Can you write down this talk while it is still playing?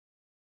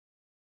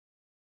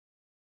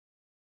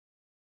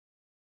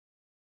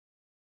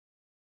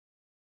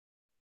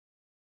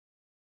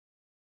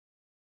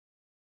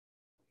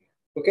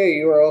Okay,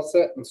 you are all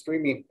set and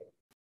streaming.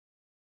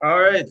 All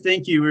right,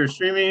 thank you. We're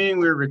streaming,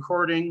 we're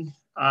recording.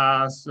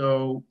 I'm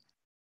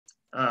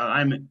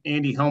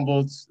Andy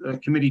Humboldt,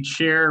 committee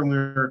chair, and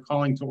we're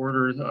calling to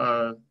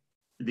order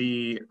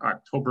the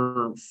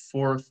October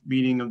 4th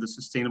meeting of the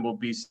Sustainable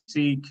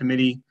BC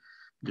Committee.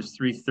 It's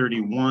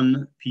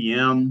 3:31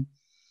 p.m.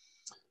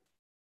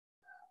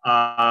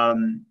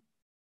 I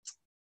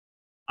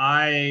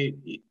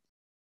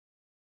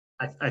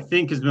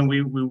think has been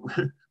we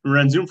were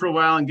on Zoom for a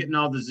while and getting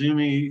all the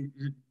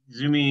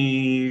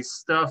Zoomy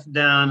stuff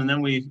down, and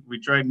then we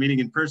tried meeting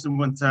in person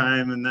one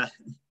time, and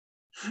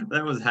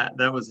that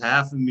was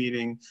half a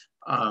meeting.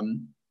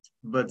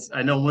 But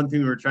I know one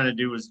thing we were trying to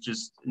do was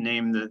just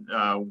name the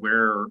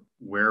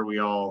where we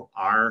all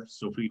are.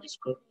 So if we just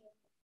go,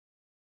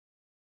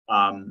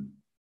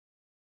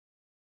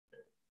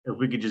 if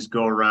we could just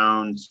go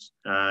around,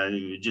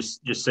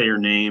 just say your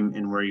name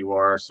and where you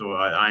are. So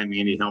I'm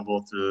Andy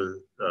Humboldt,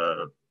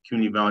 the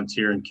community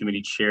volunteer and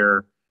committee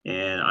chair,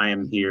 and I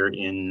am here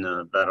in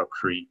Battle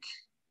Creek,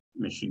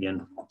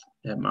 Michigan,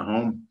 at my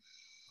home.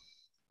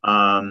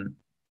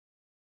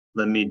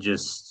 Let me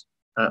just,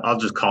 I'll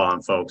just call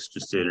on folks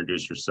just to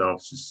introduce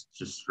yourselves,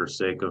 just for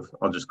sake of,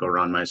 I'll just go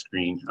around my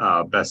screen.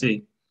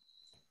 Bessie.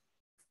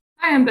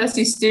 Hi, I'm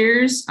Bessie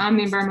Steers. I'm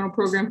the environmental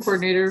program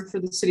coordinator for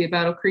the city of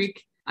Battle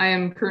Creek. I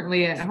am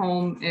currently at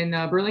home in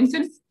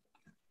Burlington.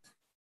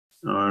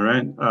 All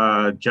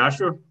right,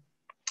 Joshua.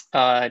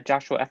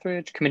 Joshua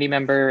Etheridge, committee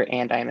member,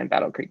 and I am in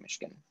Battle Creek,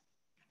 Michigan.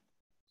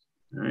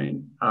 All right,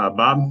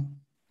 Bob.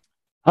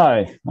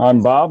 Hi,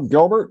 I'm Bob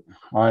Gilbert.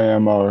 I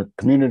am a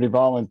community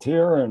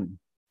volunteer, and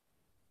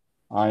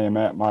I am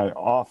at my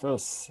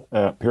office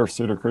at Pierce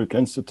Cedar Creek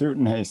Institute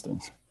in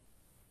Hastings.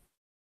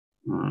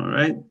 All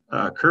right,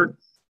 Kurt.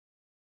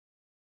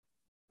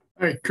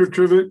 Hi, Kurt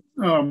Trivet,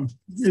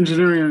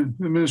 engineering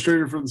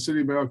administrator for the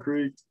city of Battle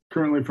Creek,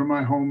 currently from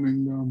my home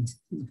in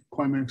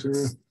Climax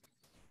area.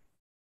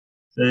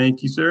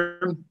 Thank you,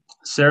 sir.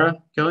 Sarah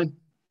Kelly.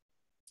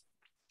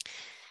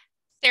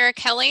 Sarah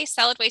Kelly,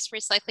 solid waste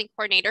recycling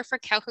coordinator for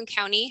Calhoun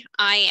County.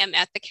 I am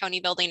at the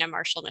county building in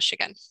Marshall,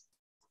 Michigan.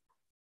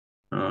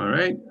 All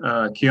right,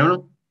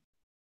 Kiona.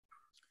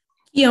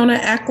 Kiona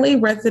Ackley,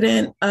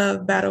 resident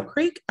of Battle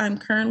Creek. I'm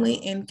currently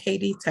in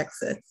Katy,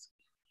 Texas.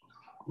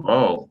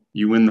 Oh,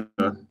 you win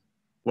the,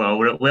 well,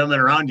 we haven't been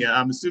around yet.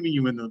 I'm assuming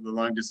you win the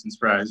long distance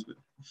prize,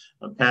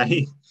 but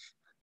Patty.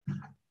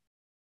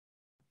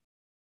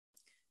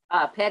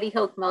 Patty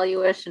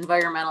Hilk-Meluish,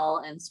 environmental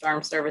and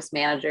storm service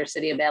manager,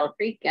 city of Battle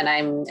Creek, and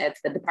I'm at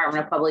the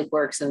Department of Public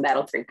Works in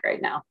Battle Creek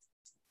right now.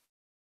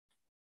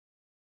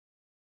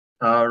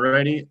 All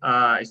righty,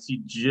 I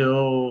see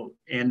Jill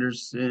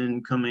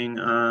Anderson coming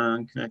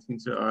on, connecting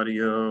to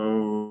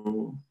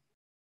audio.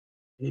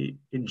 Hey,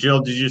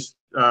 Jill, did you just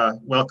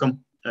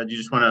welcome? Do you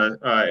just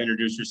want to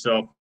introduce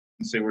yourself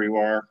and say where you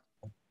are?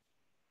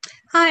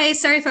 Hi,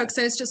 sorry folks,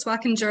 I was just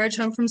walking George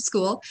home from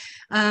school.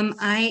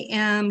 I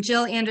am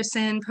Jill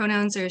Anderson,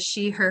 pronouns are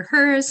she, her,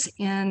 hers,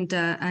 and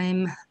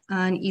I'm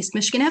on East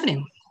Michigan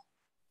Avenue.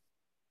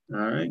 All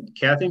right,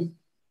 Kathy.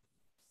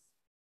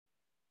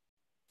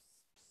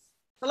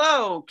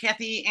 Hello,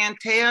 Kathy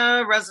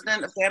Antea,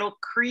 resident of Battle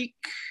Creek.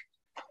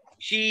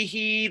 She,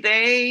 he,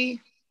 they.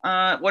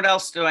 What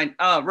else do I,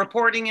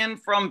 reporting in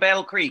from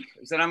Battle Creek.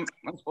 Is that I'm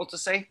supposed to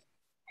say?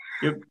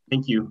 Yep,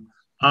 thank you.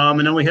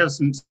 And then we have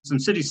some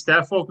city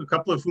staff folk, a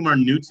couple of whom are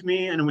new to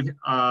me. And we,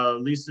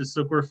 Lisa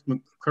Silkworth from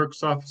the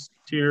clerk's office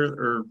here,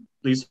 or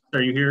Lisa,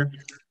 are you here?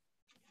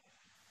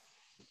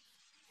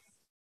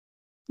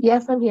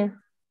 Yes, I'm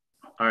here.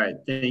 All right,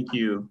 thank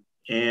you.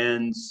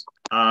 And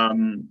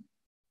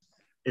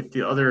if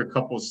the other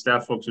couple of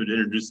staff folks would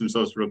introduce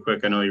themselves real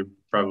quick, I know you're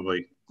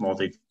probably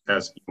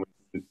multitasking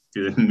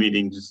through the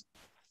meeting, just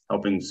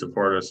helping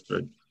support us,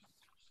 but.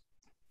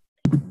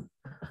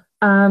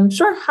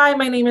 Sure. Hi,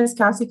 my name is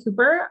Cassie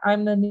Cooper.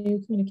 I'm the new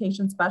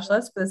communication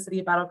specialist for the city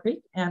of Battle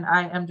Creek, and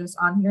I am just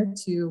on here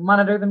to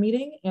monitor the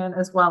meeting and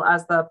as well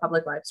as the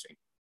public live stream.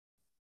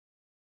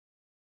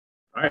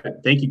 All right.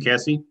 Thank you,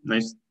 Cassie.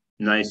 Nice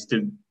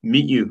to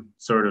meet you,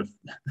 sort of.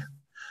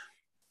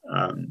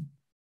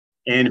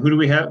 And who do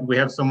we have? We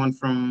have someone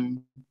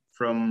from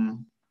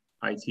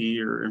IT,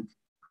 or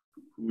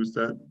who was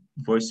that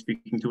voice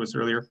speaking to us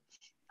earlier?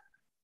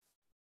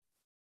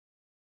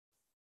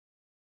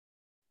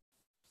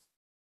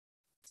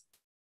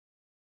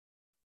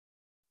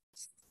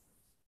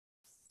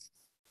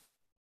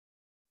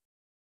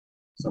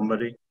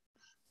 Somebody?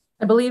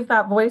 I believe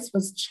that voice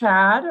was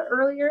Chad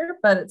earlier,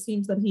 but it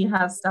seems that he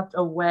has stepped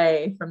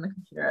away from the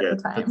computer at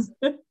the time.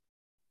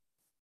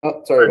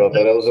 Oh, sorry about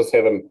that. I was just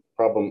having a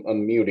problem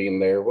unmuting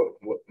there.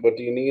 What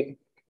do you need?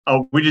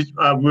 Oh, we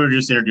were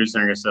just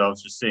introducing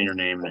ourselves, just saying your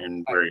name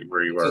and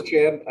where you are. This is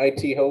Chad,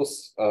 IT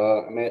host.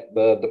 I'm at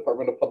the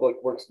Department of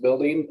Public Works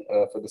building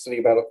for the city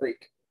of Battle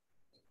Creek.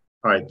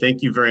 All right,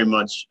 thank you very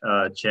much,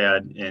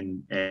 Chad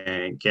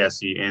and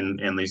Cassie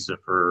and Lisa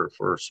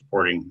for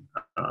supporting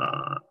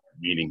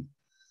meeting.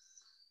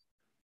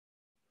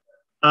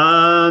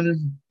 All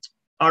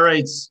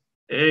right,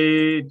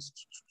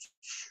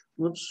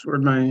 whoops,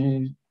 where'd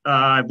my,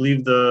 I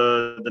believe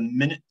the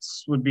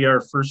minutes would be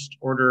our first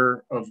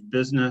order of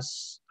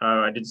business.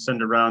 I did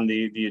send around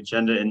the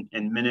agenda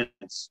and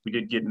minutes. We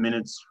did get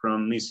minutes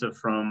from Lisa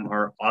from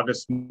our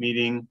August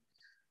meeting.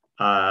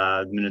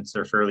 The minutes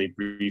are fairly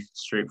brief,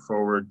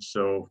 straightforward.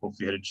 So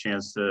hopefully you had a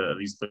chance to at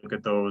least look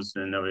at those,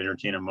 and I would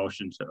entertain a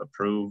motion to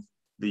approve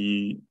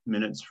the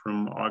minutes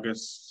from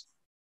August.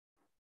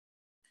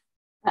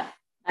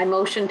 I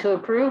motion to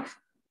approve.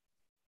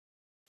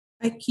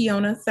 By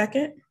Kiona,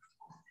 second.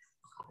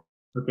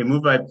 Okay,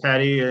 moved by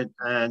Patty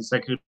and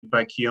seconded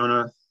by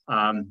Kiona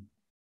to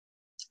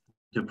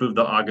approve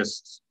the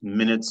August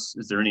minutes.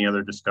 Is there any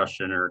other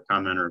discussion or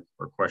comment or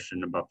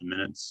question about the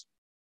minutes?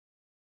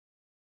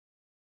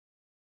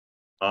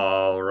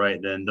 All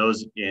right, then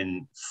those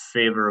in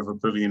favor of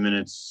approving the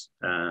minutes,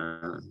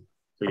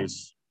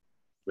 please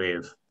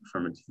wave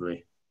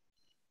affirmatively.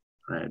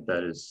 All right,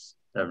 that is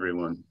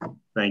everyone.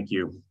 Thank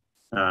you.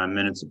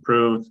 Minutes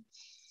approved.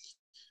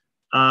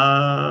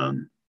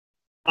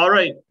 All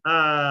right.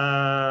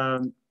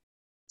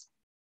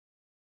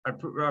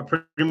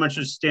 Pretty much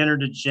a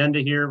standard agenda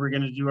here. We're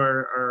going to do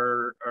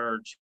our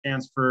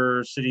chance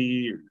for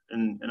city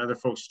and other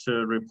folks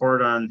to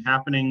report on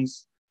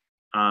happenings.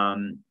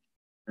 And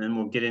then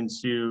we'll get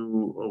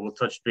into, we'll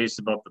touch base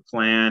about the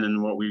plan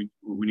and what we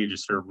need to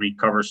sort of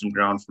recover some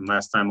ground from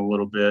last time a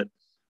little bit.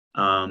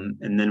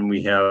 And then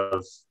we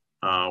have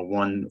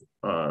one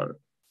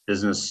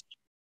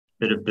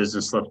bit of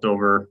business left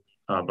over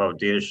about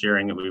data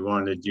sharing that we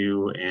wanted to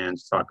do, and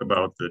talk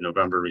about the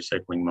November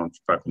Recycling Month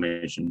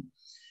proclamation.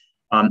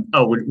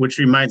 Which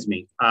reminds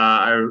me,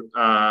 I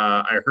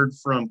heard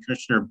from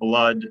Commissioner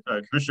Blood.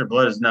 Commissioner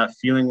Blood is not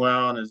feeling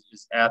well and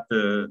is at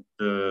the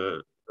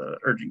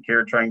urgent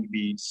care trying to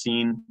be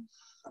seen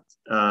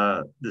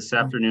this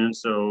afternoon,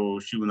 so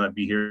she will not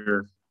be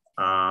here.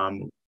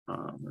 Told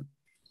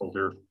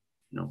her,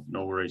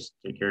 no worries,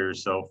 take care of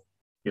yourself,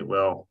 get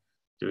well,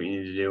 do what you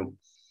need to do.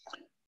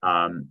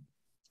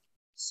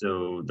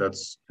 So that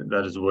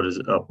is what is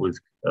up with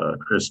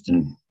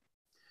Kristen.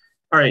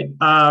 All right,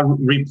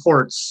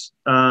 reports.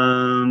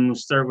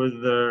 Start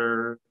with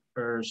our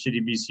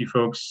CDBC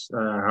folks.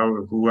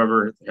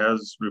 Whoever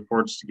has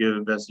reports to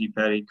give, Bessie,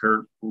 Patty,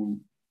 Kurt,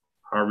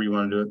 however you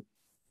want to do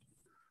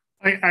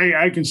it.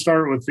 I can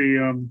start with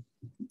the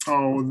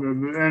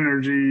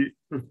energy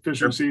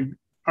efficiency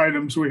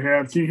items we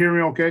have. Can you hear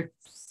me okay?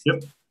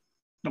 Yep.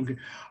 Okay.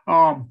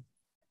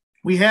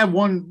 We have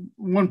one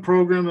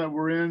program that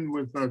we're in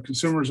with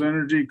Consumers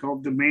Energy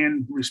called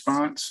Demand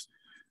Response,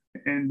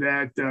 and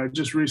that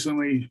just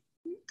recently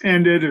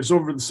ended. It's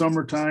over the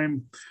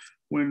summertime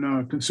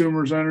when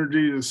Consumers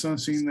Energy is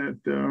sensing that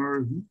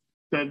they're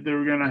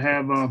going to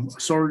have a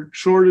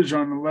shortage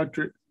on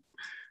electric.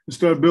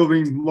 Instead of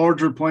building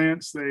larger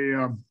plants, they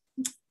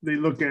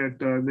look at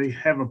they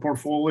have a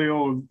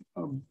portfolio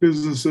of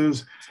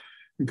businesses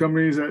and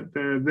companies that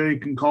they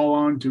can call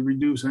on to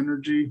reduce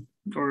energy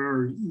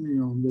or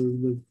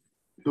the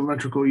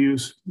electrical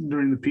use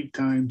during the peak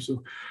time.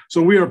 So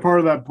we are part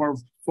of that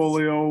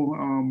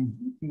portfolio.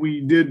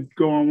 We did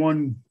go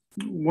on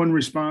one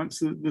response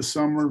this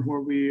summer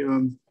where we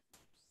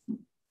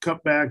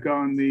cut back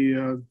on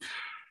the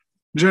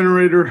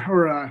generator,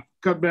 or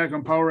cut back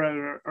on power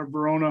at our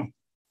Verona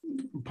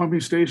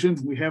pumping station.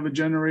 We have a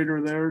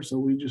generator there, so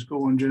we just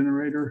go on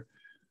generator.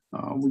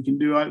 We can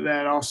do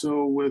that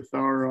also with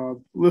our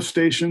lift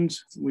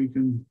stations. We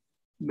can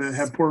that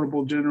have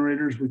portable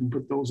generators. We can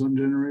put those on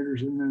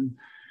generators, and then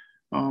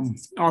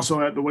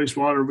also at the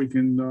wastewater we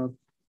can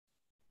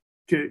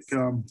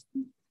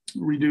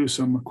reduce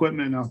some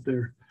equipment out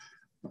there.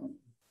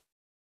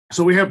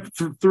 So we have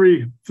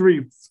three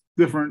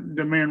different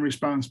demand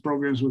response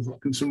programs with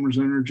Consumers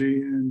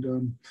Energy,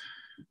 and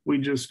we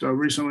just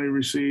recently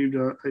received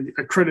a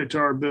credit to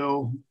our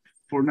bill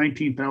for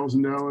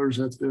 $19,000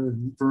 at the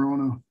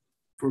Verona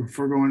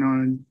for going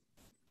on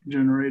a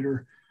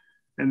generator.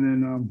 And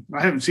then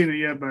I haven't seen it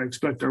yet, but I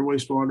expect our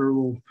wastewater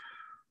will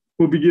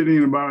be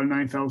getting about a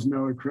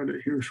 $9,000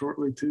 credit here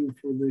shortly too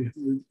for the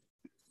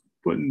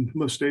putting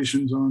lift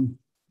stations on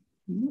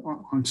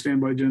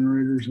standby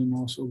generators, and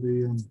also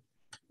the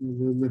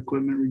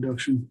equipment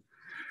reduction.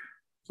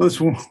 So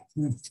that's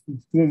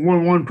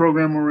one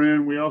program we're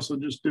in. We also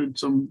just did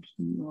some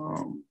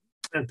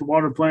at the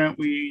water plant.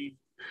 We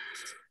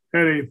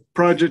had a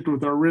project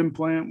with our RIM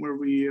plant where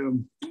we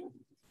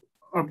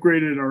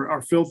upgraded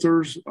our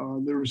filters.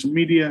 There was some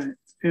media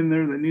in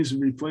there that needs to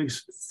be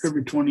replaced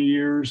every 20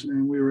 years,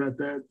 and we were at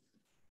that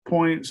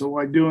point. So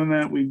by doing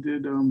that, we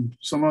did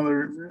some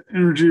other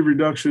energy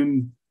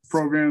reduction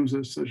programs,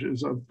 such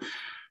as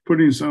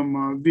putting some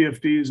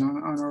VFDs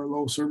on our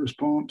low service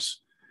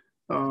pumps.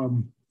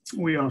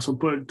 We also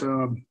put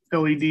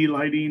LED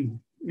lighting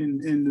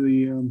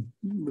in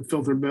the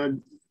filter bed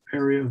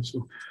area.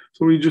 So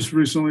we just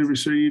recently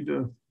received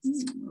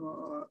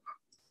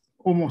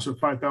almost a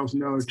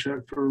 $5,000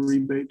 check for a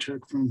rebate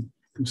check from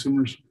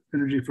Consumers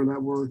Energy for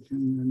that work,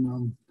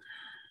 and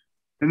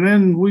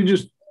then we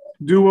just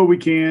do what we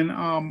can.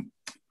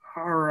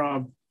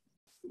 Our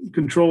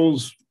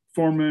controls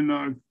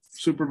foreman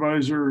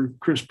Supervisor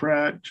Chris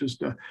Pratt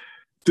just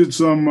did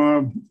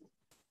some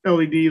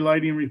LED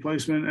lighting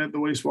replacement at the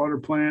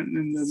wastewater plant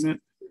in the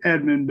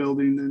admin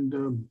building,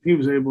 and he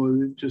was able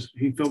to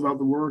he filled out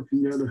the work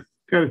and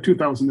got a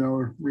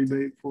 $2,000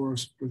 rebate for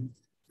us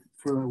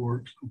for that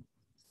work.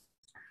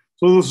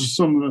 So those are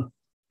some of the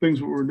things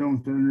that we're doing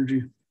with the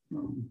energy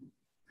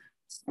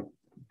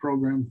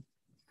program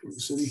for the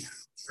city.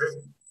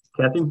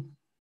 Kathy?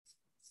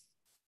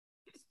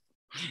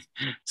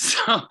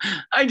 So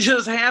I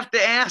just have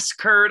to ask,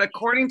 Kurt,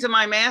 according to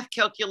my math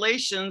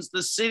calculations,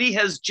 the city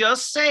has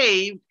just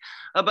saved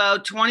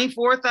about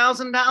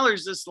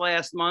 $24,000 this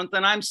last month,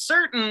 and I'm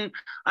certain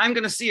I'm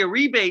going to see a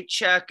rebate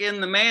check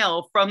in the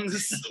mail from the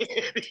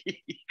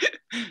city.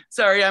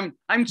 Sorry,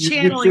 I'm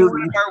channeling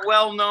one of our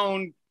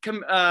well-known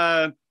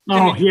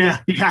oh yeah,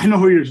 I know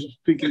who you're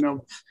speaking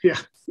of. Yeah.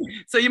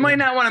 So you might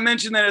not want to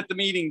mention that at the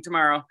meeting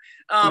tomorrow.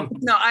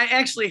 No, I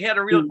actually had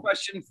a real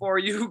question for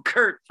you,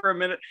 Kurt, for a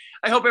minute.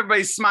 I hope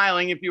everybody's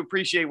smiling if you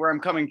appreciate where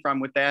I'm coming from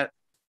with that.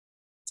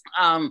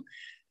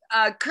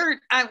 Kurt,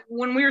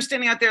 when we were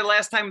standing out there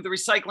last time with the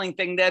recycling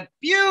thing, that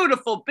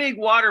beautiful big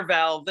water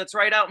valve that's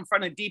right out in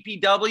front of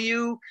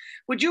DPW,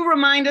 would you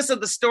remind us of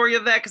the story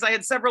of that? Because I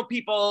had several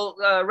people,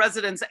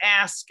 residents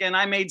ask, and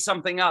I made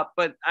something up,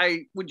 but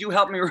would you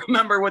help me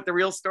remember what the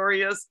real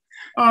story is?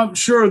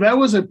 Sure. That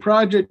was a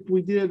project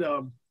we did,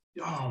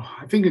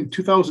 I think in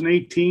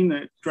 2018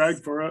 that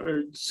dragged for,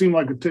 it seemed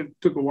like it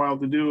took a while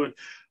to do it,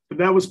 but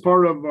that was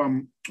part of,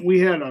 we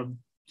had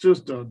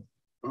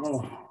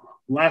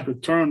lack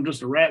of term,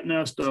 just a rat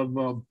nest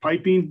of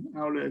piping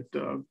out at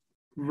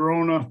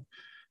Verona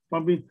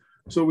pumping.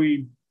 So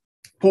we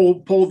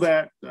pulled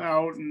that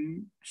out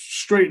and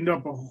straightened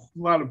up a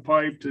lot of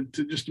pipe to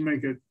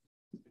make it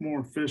more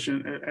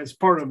efficient as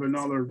part of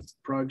another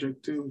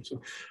project too.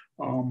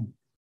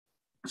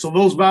 So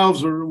those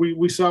valves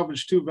we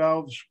salvaged 2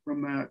 valves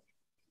from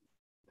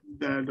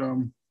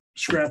that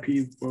scrap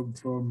heap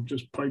of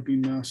just piping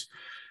mess.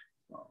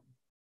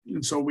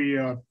 And so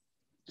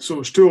so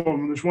there's 2 of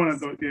them. There's one at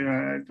the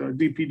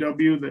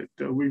DPW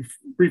that we've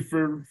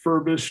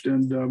refurbished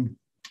and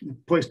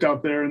placed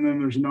out there, and then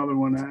there's another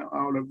one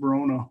out at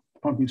Verona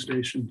pumping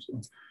station.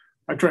 So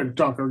I tried to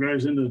talk our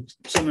guys into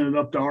sending it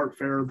up to Art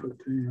Fair, but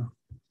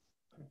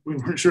we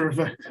weren't sure if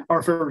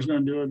Art Fair was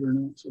going to do it or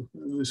not. So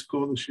it was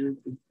cool this year.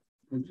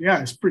 But yeah,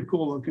 it's pretty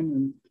cool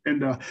looking,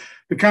 and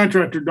the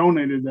contractor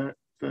donated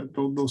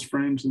those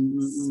frames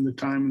and the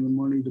time and the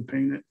money to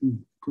paint it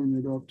and clean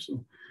it up.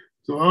 So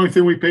the only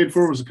thing we paid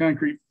for was the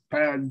concrete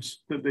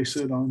pads that they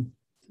sit on.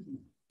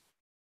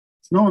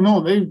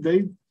 No, they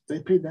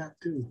paid that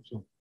too.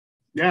 So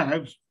yeah,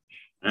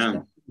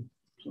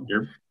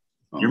 you're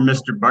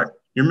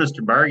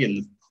Mr.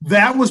 Bargain.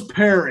 That was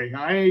Perry.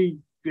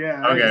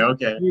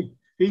 Okay.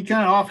 He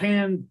kind of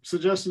offhand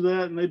suggested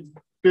that, and they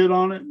bid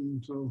on it,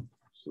 and so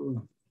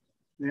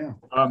yeah.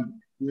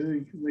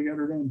 They got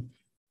her done.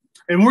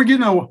 And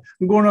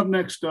I'm going up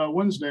next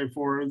Wednesday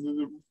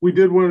we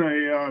did win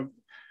a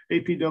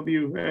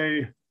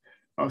APWA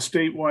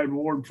statewide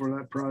award for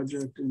that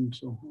project, and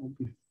so I'll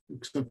be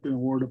accepting an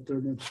award up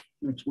there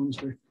next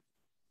Wednesday.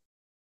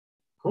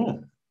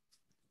 Cool.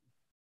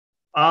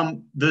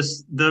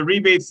 The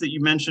rebates that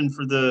you mentioned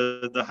for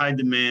the high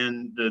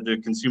demand, the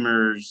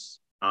consumers.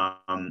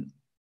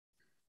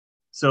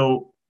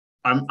 So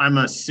I'm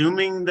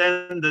assuming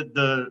then that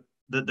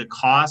the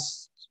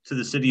cost to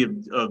the city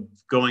of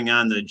going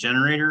on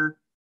generator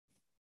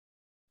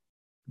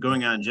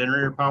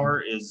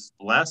power is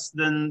less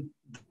than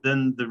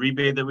the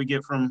rebate that we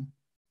get from.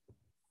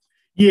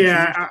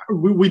 Yeah,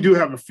 we do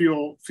have a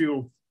fuel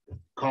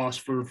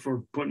cost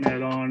for putting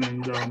that on,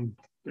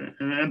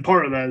 and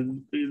part of that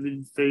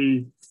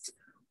they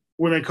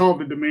when they call it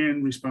the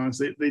demand response,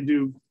 they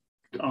do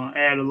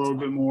add a little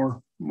bit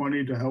more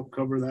money to help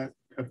cover that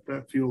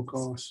fuel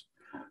cost.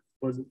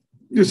 But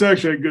it's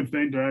actually a good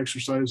thing to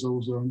exercise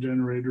those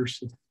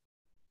generators.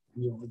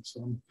 It's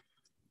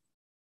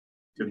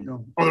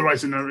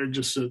otherwise it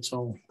just sits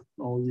all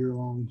year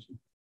long. So.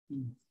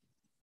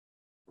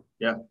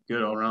 Yeah,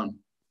 good all around.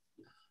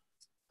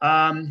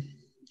 All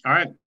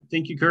right,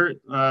 thank you, Kurt.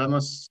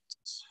 Unless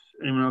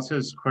anyone else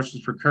has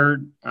questions for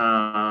Kurt,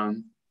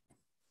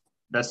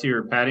 Bessie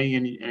or Patty,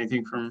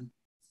 anything from?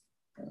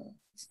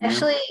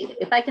 Actually,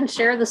 if I can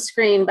share the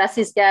screen,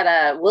 Bessie's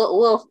got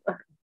we'll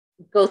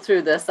go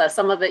through this.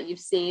 Some of it you've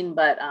seen,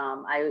 but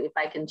if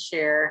I can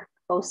share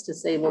host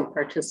disabled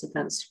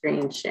participant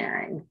screen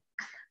sharing.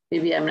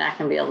 Maybe I'm not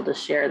going to be able to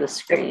share the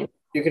screen.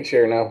 You can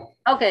share now.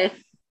 Okay.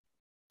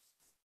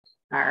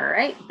 All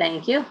right.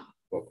 Thank you.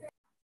 Okay.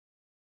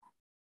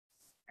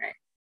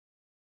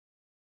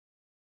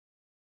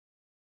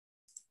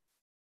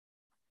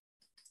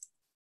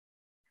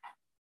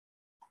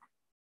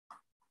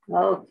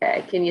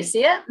 Okay. Can you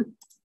see it?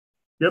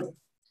 Yep.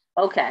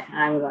 Okay.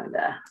 I'm going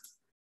to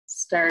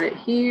start it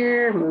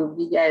here, move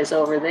you guys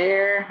over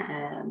there,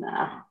 and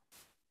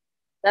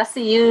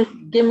Bessie, you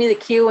give me the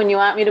cue when you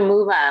want me to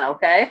move on,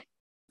 okay?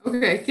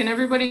 Okay, can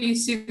everybody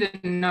see the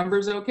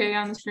numbers okay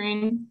on the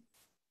screen?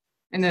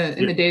 In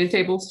the data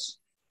tables?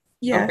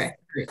 Yes. Okay,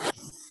 great.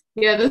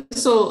 Yeah,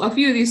 so a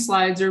few of these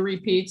slides are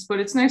repeats, but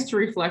it's nice to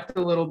reflect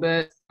a little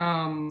bit.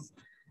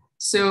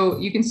 So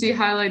you can see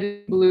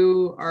highlighted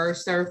blue, our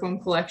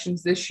styrofoam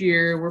collections this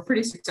year were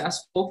pretty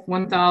successful,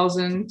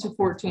 1,000 to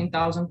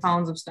 14,000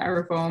 pounds of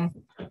styrofoam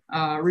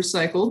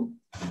recycled.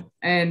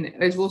 And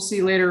as we'll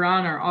see later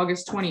on, our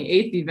August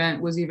 28th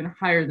event was even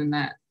higher than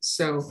that.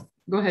 So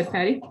go ahead,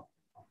 Patty.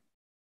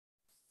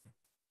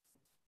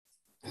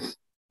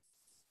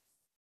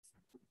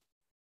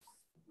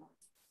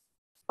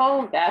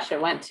 Oh gosh,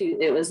 it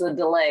was a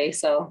delay,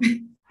 so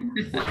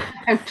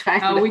I'm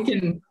trying to.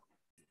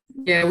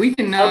 We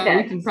can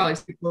probably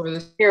skip over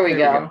this. Here we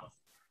go.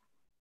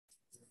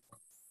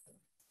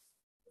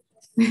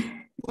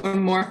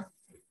 One more.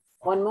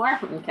 One more?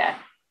 Okay.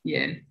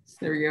 Yeah,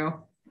 there we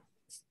go.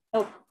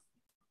 Oh,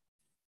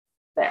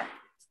 there.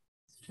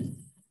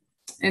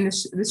 And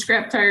the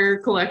scrap tire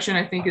collection,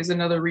 I think, is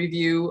another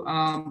review,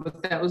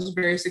 but that was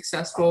very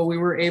successful. We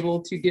were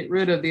able to get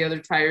rid of the other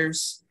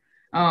tires,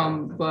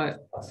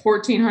 but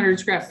 1,400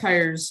 scrap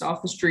tires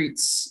off the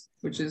streets,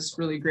 which is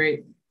really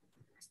great.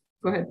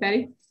 Go ahead,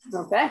 Patty.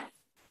 Okay.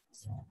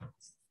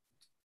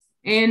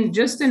 And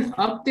just an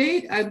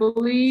update, I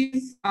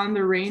believe on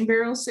the rain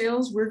barrel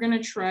sales, we're going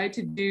to try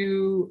to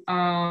do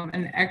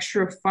an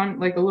extra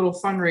like a little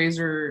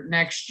fundraiser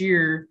next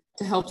year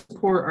to help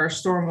support our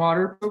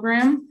stormwater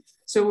program.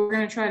 So we're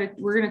going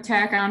to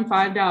tack on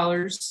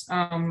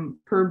 $5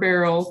 per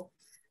barrel.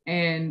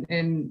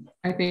 And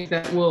I think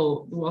that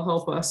will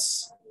help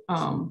us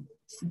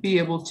be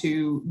able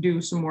to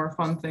do some more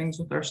fun things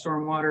with our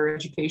stormwater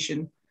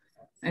education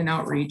and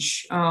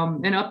outreach.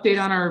 An update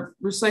on our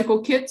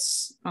recycle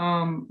kits.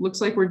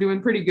 Looks like we're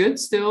doing pretty good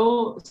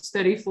still.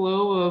 Steady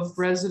flow of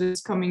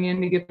residents coming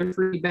in to get their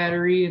free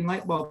battery and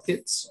light bulb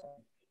kits.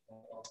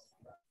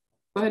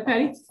 Go ahead,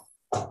 Patty.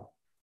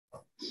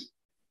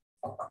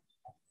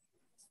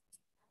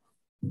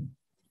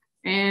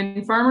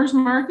 And farmers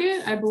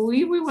market, I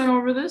believe we went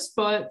over this,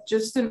 but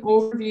just an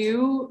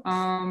overview.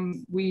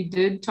 We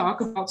did talk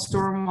about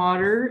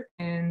stormwater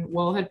and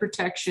wellhead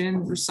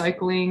protection,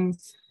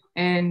 recycling,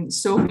 and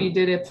Sophie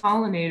did a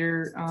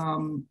pollinator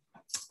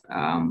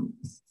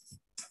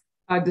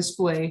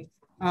display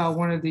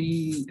one of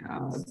the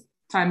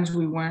times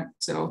we went.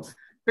 So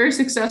very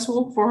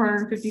successful,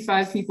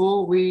 455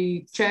 people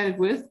we chatted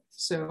with.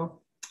 So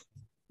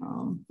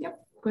yep,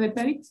 go ahead,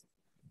 Patty.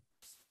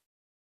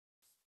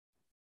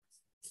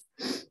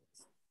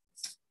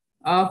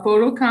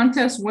 Photo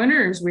contest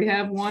winners. We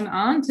have one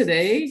on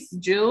today.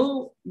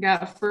 Jill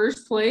got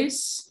first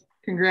place.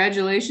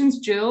 Congratulations,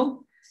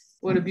 Jill.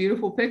 What a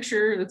beautiful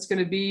picture. That's going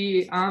to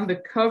be on the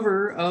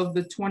cover of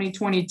the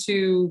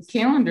 2022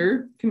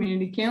 calendar,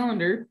 community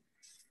calendar.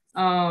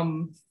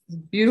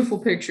 Beautiful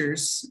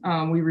pictures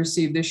we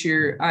received this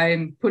year.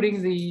 I'm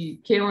putting the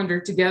calendar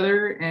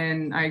together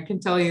and I can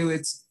tell you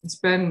it's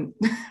been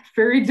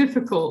very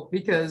difficult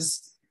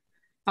because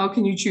how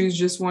can you choose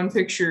just one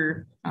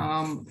picture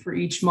for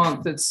each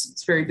month?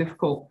 It's very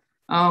difficult.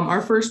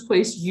 Our first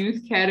place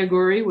youth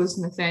category was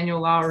Nathaniel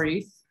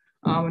Lowry.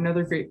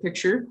 Another great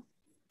picture.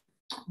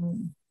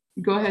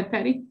 Go ahead,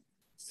 Patty.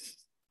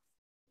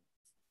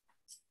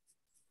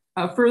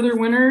 Further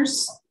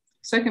winners,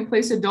 second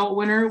place adult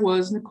winner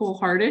was Nicole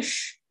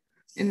Hardish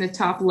in the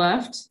top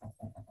left.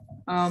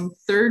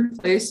 Third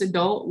place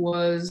adult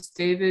was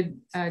David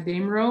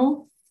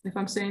Damero, if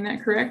I'm saying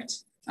that correct.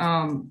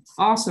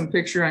 Awesome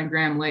picture on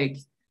Graham Lake.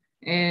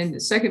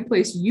 And second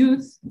place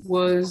youth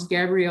was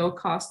Gabrielle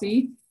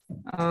Costi,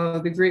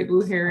 the Great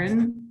Blue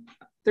Heron.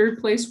 Third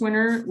place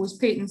winner was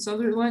Peyton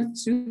Sutherland.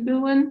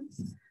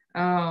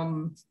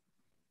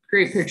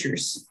 Great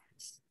pictures.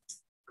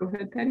 Go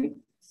ahead, Patty.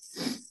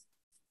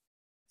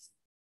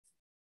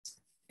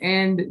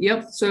 And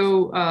yep,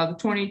 so the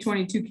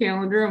 2022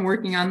 calendar, I'm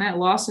working on that.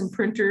 Lawson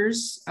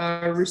Printers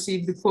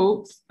received the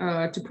quote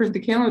to print the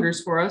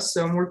calendars for us.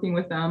 So I'm working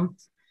with them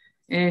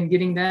and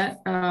getting that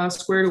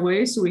squared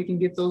away so we can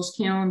get those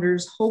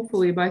calendars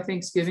hopefully by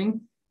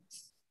Thanksgiving.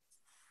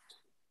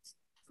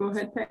 Go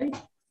ahead, Patty.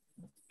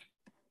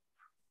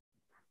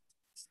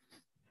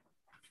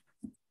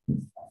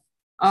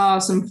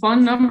 Some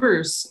fun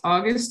numbers.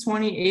 August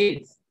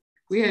 28th,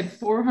 we had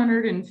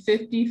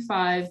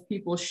 455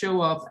 people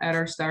show up at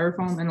our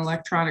styrofoam and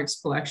electronics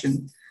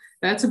collection.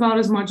 That's about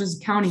as much as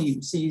the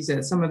county sees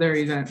at some of their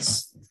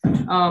events.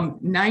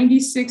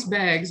 96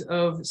 bags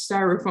of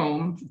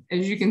styrofoam.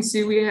 As you can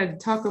see, we had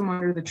to tuck them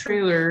under the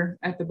trailer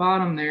at the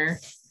bottom there.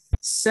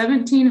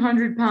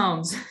 1,700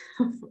 pounds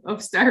of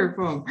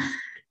styrofoam.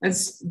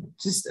 That's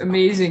just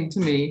amazing to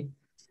me.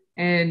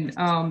 And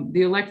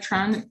the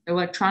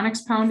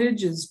electronics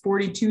poundage is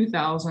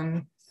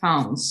 42,000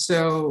 pounds.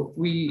 So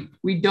we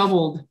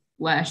doubled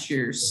last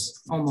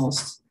year's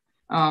almost.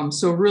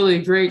 So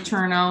really great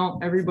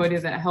turnout. Everybody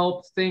that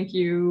helped, thank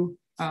you.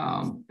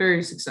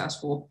 Very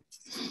successful.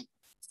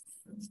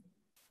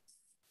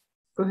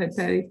 Go ahead,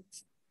 Patty.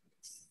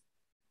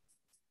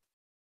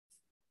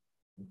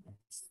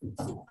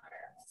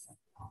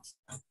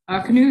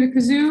 Canoe the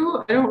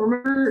Kazoo, I don't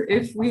remember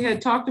if we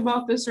had talked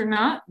about this or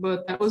not,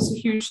 but that was a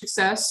huge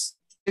success.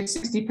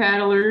 60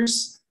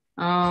 paddlers.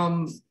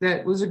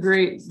 That was a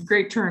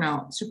great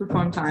turnout. Super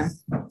fun time.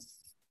 Go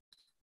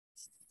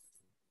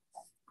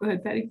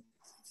ahead, Patty.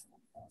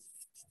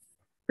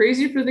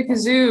 Crazy for the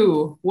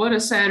Kazoo. What a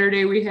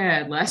Saturday we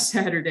had last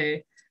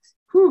Saturday.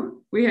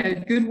 Whew, we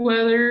had good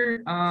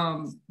weather,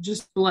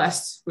 just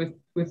blessed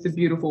with the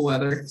beautiful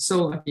weather.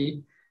 So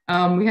lucky.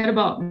 We had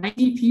about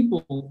 90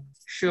 people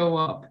show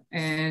up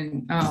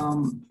and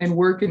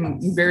work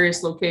in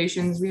various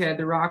locations. We had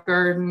the Rock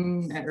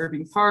Garden at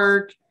Irving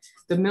Park,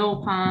 the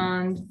Mill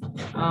Pond,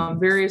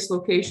 various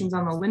locations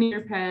on the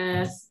linear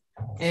path.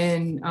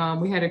 And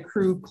we had a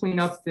crew clean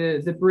up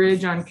the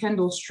bridge on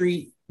Kendall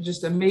Street.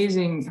 Just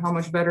amazing how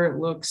much better it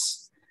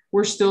looks.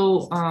 We're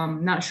still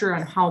not sure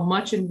on how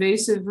much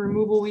invasive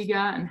removal we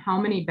got and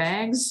how many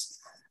bags,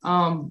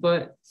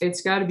 but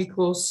it's got to be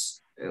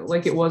close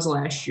like it was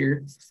last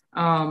year.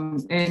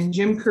 And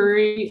Jim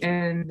Curry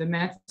and the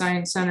Math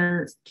Science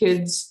Center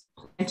kids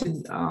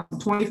planted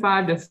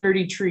 25 to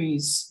 30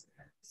 trees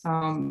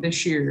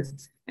this year.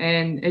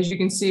 And as you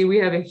can see, we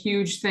have a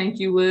huge thank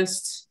you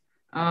list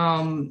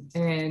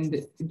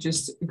and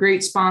just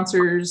great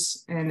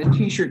sponsors, and the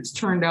t-shirts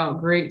turned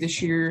out great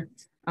this year.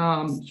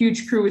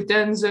 Huge crew with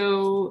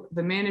Denzo,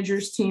 the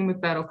managers team with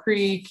Battle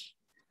Creek,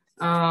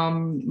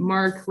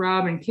 Mark,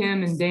 Rob, and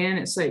Kim and Dan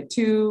at Site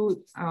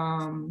 2,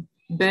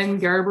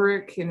 Ben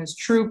Garberick and his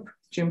troop,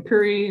 Jim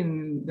Curry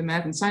and the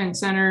Math and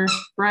Science Center,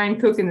 Brian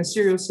Cook and the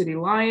Cereal City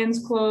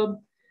Lions Club,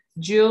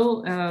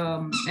 Jill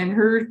and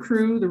her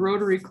crew, the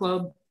Rotary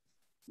Club,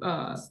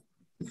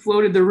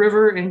 floated the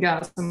river and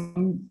got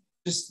some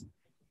just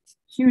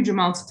huge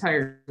amounts of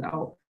tires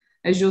out.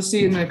 As you'll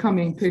see in the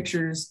coming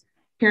pictures,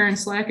 Karen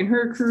Slack and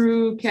her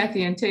crew,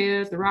 Kathy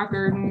Antea at the Rock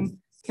Garden,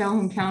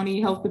 Calhoun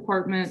County Health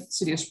Department,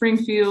 City of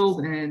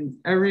Springfield, and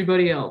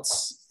everybody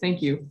else.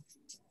 Thank you.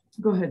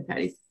 Go ahead,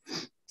 Patty.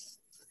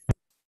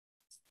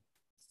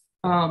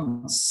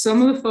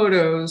 Some of the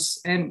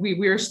photos, and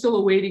we are still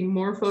awaiting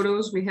more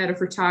photos. We had a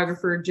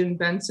photographer, Jim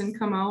Benson,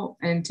 come out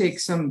and take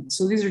some.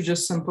 So these are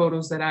just some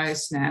photos that I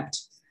snapped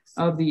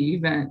of the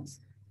event,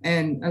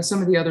 and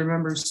some of the other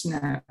members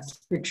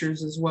snapped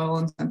pictures as well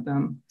and sent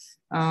them.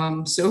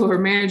 So our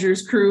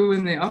manager's crew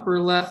in the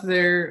upper left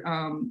there,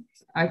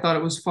 I thought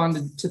it was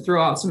fun to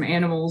throw out some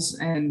animals,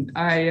 and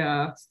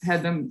I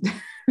had them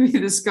be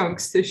the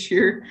skunks this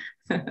year.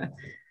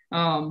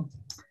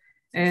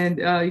 And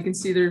you can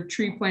see their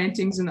tree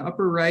plantings in the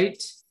upper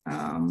right.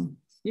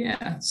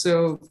 Yeah,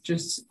 so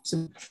just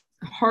some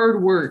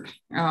hard work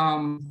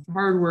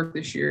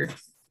this year.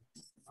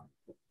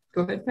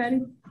 Go ahead,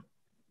 Patty.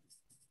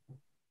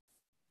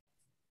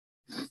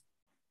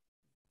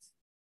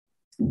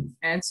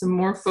 And some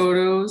more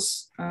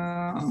photos.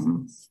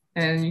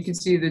 And you can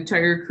see the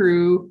tire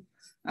crew,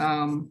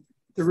 the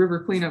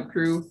river cleanup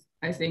crew.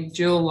 I think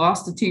Jill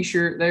lost a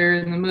t-shirt there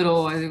in the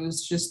middle. It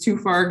was just too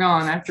far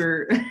gone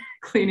after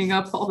cleaning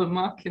up all the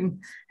muck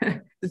and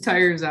the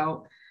tires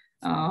out.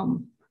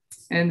 And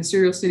the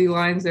Cereal City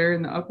Lines there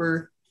in the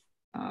upper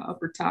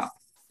top.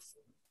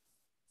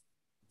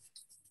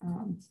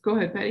 Go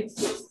ahead, Patty.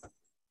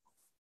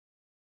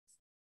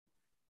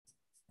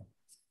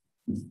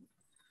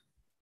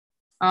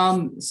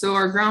 So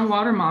our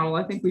groundwater model,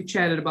 I think we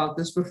chatted about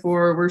this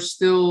before. We're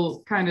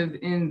still kind of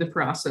in the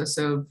process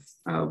of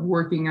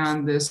working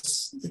on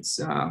this. It's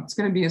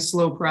going to be a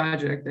slow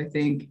project, I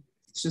think.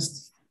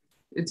 It's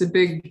a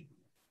big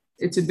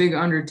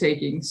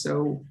undertaking.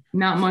 So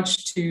not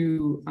much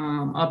to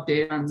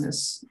update on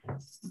this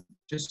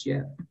just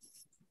yet.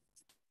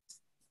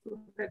 Go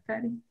ahead,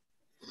 Patty.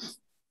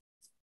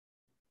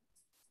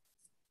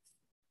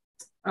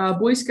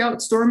 Boy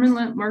Scout Storm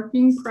Inlet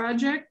Marking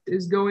Project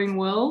is going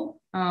well.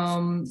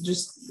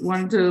 Just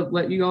wanted to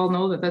let you all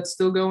know that that's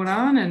still going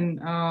on,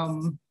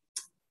 and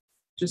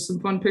just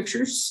some fun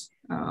pictures.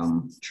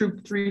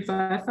 Troop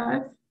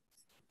 355.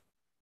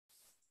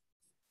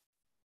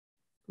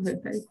 Go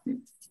ahead, Patty.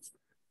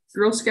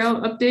 Girl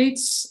Scout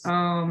updates.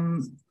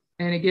 And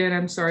again,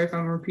 I'm sorry if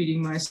I'm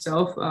repeating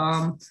myself,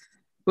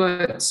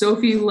 but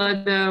Sophie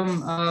led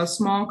them a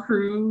small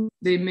crew.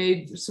 They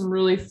made some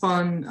really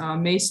fun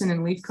mason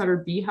and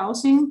leafcutter bee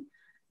housing.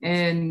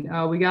 And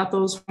we got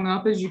those hung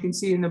up, as you can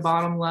see in the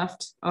bottom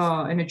left,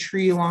 in a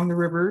tree along the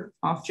river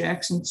off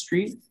Jackson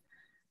Street.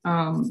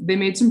 They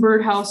made some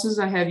bird houses.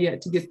 I have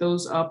yet to get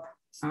those up.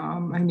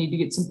 I need to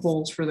get some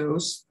poles for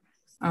those.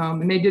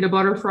 And they did a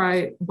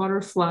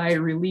butterfly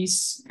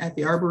release at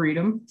the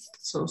Arboretum.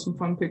 So some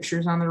fun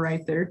pictures on the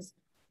right there.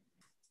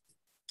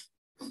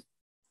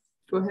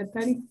 Go ahead,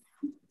 Patty.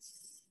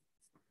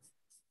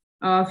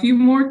 A few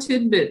more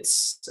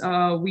tidbits.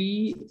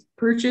 We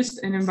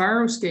purchased an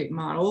Enviroscape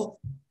model,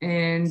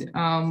 and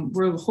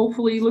we're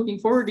hopefully looking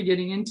forward to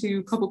getting into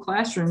a couple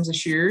classrooms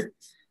this year.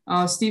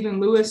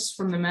 Stephen Lewis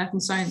from the Math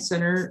and Science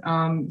Center,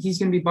 he's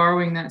going to be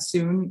borrowing that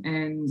soon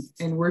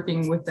and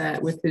working with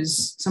that with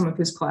some of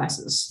his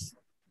classes.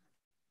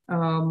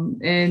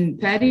 And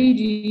Patty,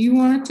 do you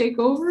want to take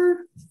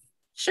over?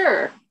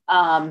 Sure.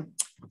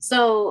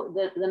 So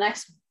the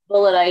next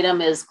bullet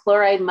item is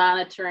chloride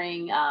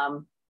monitoring.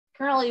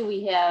 Currently,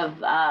 we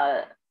have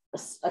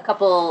a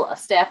couple of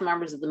staff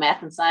members of the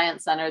Math and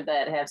Science Center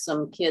that have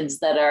some kids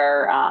that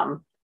are,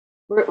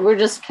 we're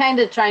just kind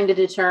of trying to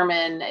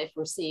determine if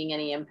we're seeing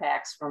any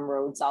impacts from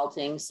road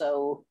salting.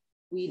 So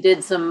we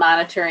did some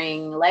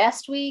monitoring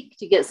last week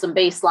to get some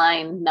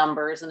baseline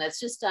numbers, and it's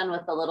just done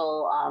with a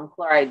little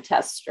chloride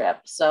test strip.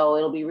 So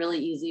it'll be really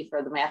easy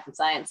for the Math and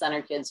Science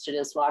Center kids to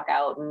just walk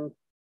out and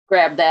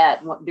grab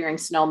that during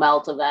snow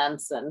melt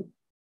events. And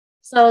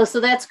so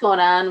that's going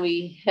on.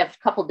 We have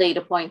a couple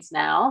data points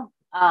now.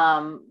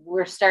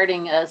 We're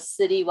starting a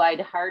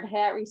citywide hard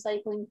hat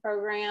recycling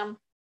program.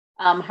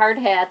 Hard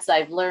hats,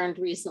 I've learned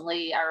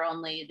recently,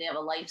 they have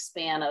a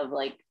lifespan of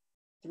like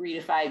 3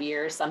 to 5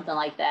 years, something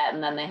like that,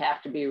 and then they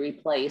have to be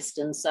replaced.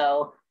 And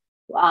so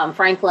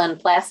Franklin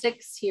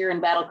Plastics here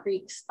in Battle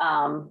Creek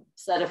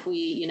said if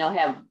we,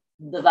 have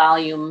the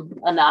volume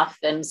enough,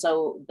 and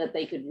so that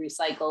they could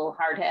recycle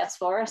hard hats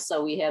for us.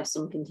 So we have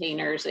some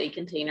containers, a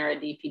container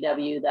at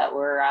DPW that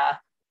we're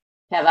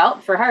have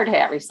out for hard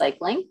hat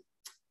recycling.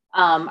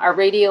 Our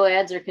radio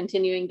ads are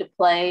continuing to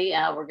play.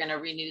 We're going to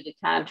renew the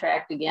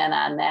contract again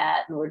on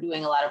that. And we're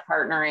doing a lot of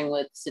partnering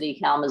with City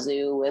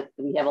Kalamazoo.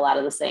 We have a lot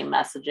of the same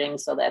messaging.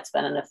 So that's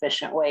been an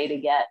efficient way to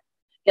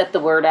get the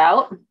word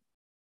out.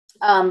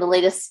 The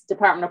latest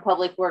Department of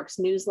Public Works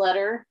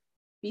newsletter,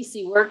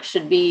 BC Works,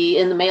 should be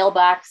in the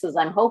mailboxes,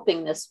 I'm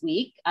hoping, this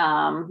week.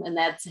 And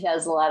that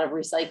has a lot of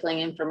recycling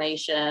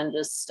information,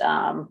 just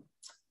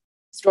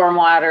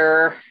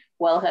stormwater.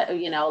 Well,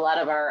 a lot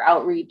of our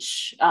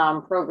outreach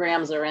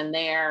programs are in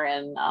there,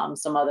 and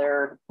some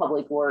other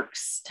public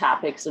works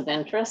topics of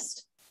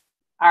interest.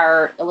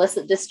 Our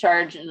illicit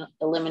discharge and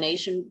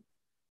elimination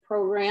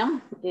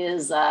program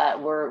is,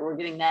 we're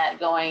getting that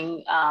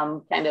going,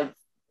 kind of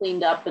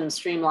cleaned up and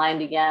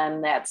streamlined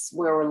again. That's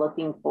where we're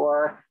looking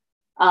for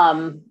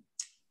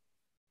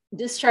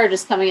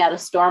discharges coming out of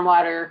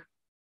stormwater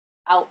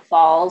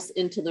outfalls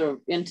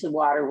into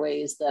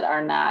waterways that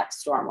are not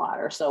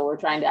stormwater. So we're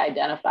trying to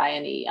identify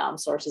any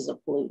sources of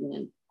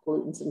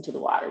pollutants into the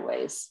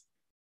waterways.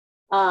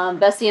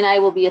 Bessie and I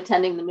will be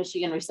attending the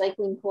Michigan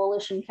Recycling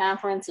Coalition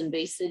Conference in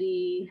Bay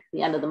City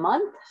the end of the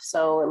month.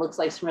 So it looks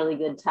like some really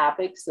good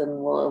topics, and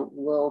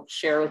we'll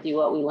share with you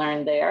what we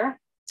learned there.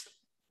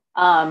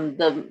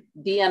 The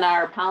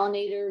DNR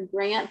pollinator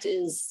grant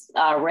is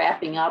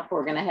wrapping up.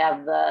 We're going to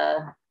have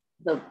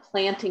the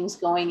plantings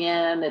going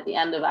in at the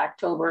end of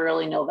October,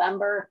 early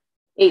November.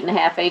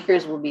 8.5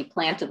 acres will be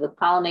planted with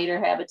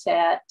pollinator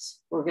habitat.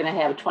 We're going to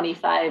have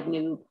 25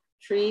 new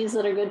trees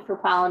that are good for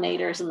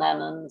pollinators. And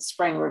then in the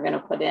spring, we're going to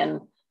put in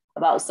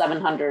about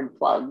 700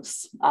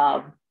 plugs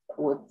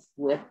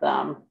with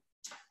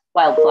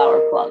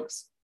wildflower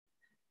plugs.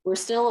 We're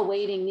still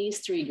awaiting these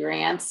 3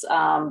 grants.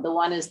 The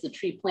one is the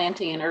Tree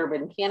Planting and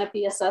Urban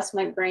Canopy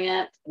Assessment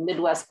Grant. The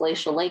Midwest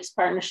Glacial Lakes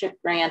Partnership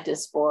Grant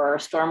is for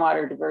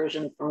stormwater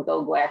diversion from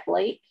Gogwak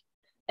Lake.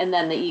 And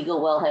then the Eagle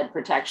Wellhead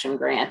Protection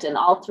Grant. And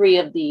all 3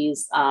 of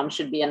these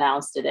should be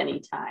announced at any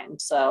time.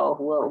 So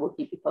we'll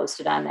keep you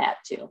posted on that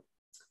too.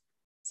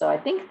 So I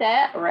think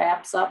that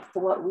wraps up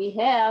what we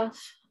have.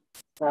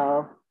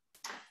 So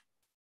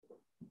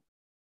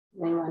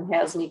if anyone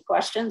has any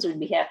questions, we'd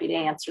be happy to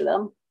answer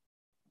them.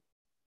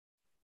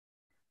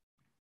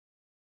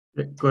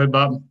 Go ahead,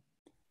 Bob.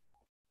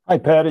 Hi,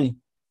 Patty.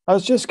 I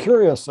was just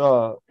curious.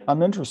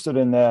 I'm interested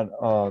in that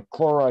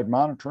chloride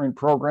monitoring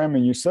program,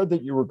 and you said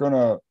that you were going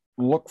to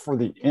look for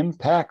the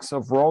impacts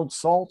of road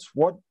salts.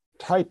 What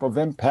type of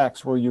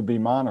impacts will you be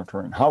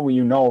monitoring? How will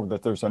you know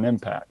that there's an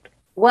impact?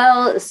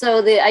 Well,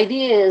 so the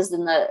idea is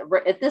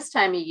at this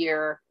time of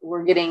year,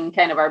 we're getting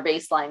kind of our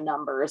baseline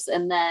numbers.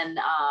 And then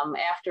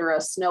after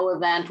a snow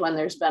event, when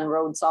there's been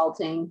road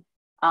salting,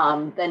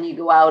 then you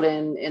go out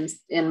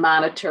and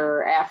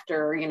monitor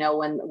after,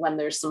 when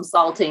there's some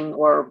salting,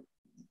 or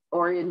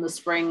in the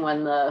spring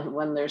when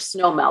there's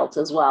snow melt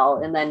as well.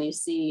 And then you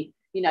see,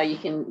 you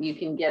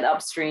can get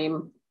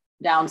upstream,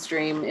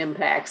 downstream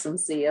impacts and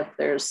see if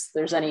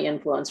there's any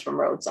influence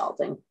from road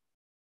salting.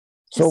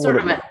 So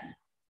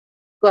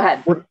go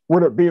ahead.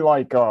 Would it be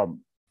like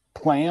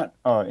plant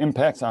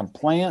impacts on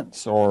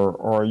plants,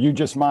 or are you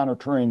just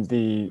monitoring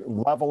the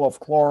level of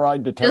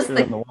chloride detected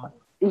in the water?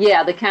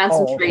 Yeah, the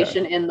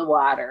concentration in the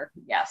water.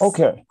 Yes.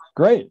 Okay,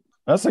 great.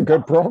 That's a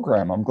good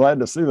program. I'm glad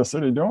to see the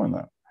city doing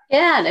that.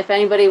 Yeah, and if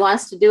anybody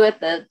wants to do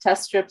it, the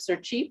test strips are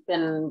cheap,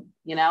 and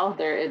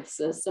it's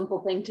a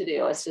simple thing to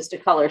do. It's just a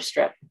color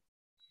strip.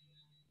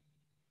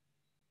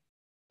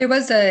 There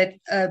was a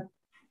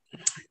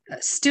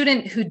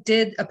student who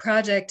did a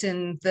project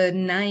in the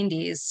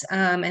 90s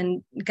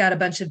and got a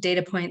bunch of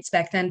data points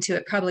back then too.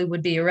 It probably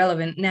would be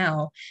irrelevant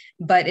now,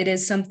 but it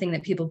is something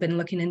that people have been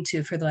looking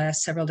into for the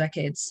last several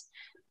decades.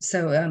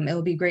 So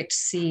it'll be great to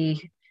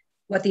see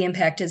what the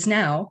impact is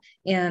now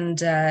and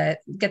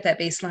get that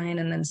baseline,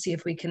 and then see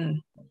if we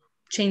can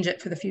change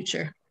it for the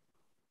future.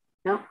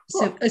 No,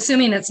 cool. So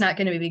assuming it's not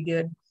going to be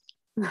good.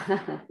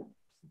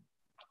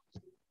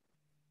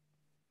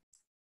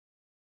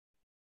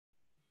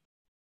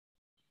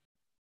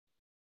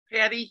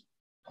 Patty?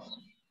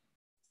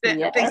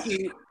 Thank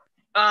you.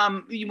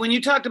 When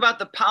you talked about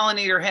the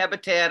pollinator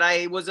habitat,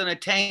 I was in a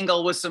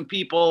tangle with some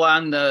people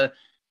on the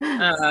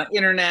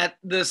internet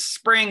this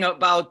spring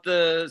about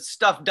the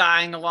stuff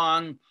dying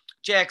along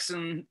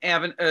Jackson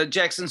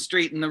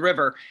Street in the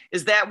river.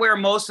 Is that where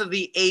most of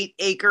the 8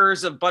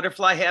 acres of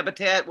butterfly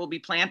habitat will be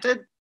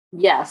planted?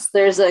 Yes,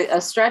 there's a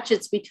stretch.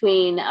 It's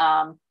between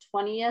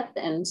 20th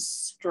and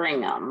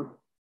Stringham.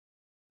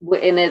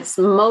 And it's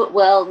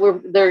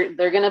they're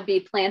going to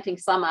be planting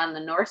some on the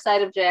north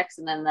side of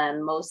Jackson, and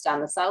then most on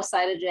the south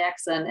side of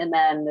Jackson. And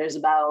then there's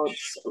about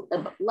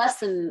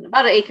an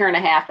acre and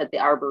a half at the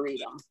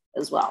Arboretum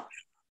as well.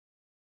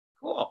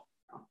 Cool.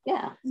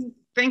 Yeah.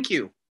 Thank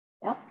you.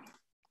 Yep.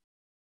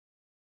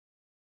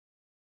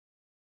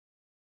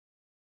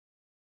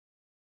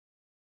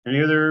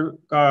 Any other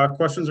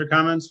questions or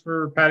comments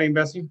for Patty and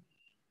Bessie?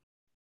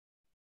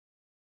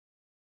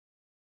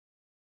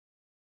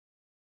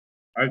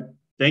 All right,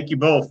 thank you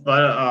both.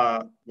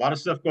 A lot of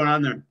stuff going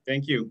on there.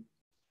 Thank you.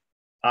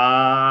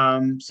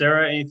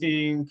 Sarah,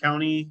 anything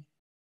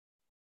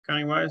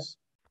county-wise?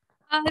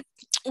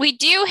 We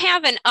do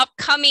have an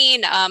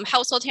upcoming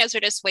household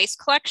hazardous waste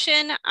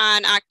collection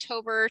on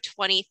October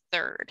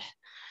 23rd.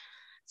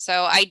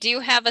 So I do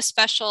have a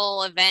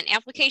special event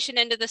application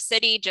into the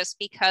city just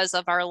because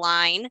of our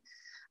line.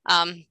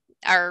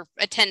 Our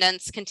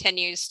attendance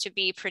continues to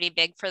be pretty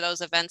big for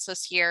those events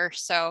this year.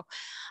 So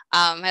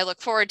I look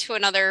forward to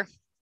another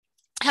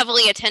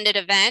heavily attended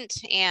event.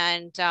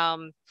 And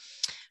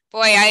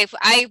boy,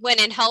 I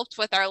went and helped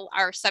with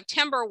our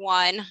September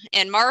one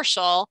in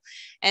Marshall,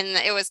 and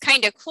it was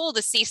kind of cool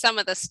to see some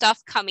of the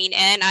stuff coming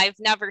in. I've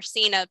never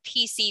seen a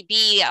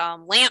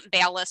PCB lamp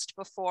ballast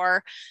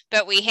before,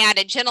 but we had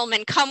a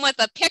gentleman come with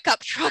a pickup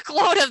truck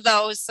load of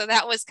those. So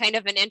that was kind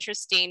of an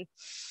interesting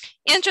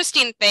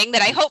thing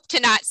that I hope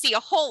to not see a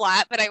whole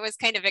lot, but I was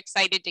kind of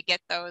excited to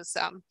get those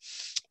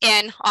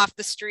in off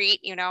the street,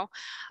 you know.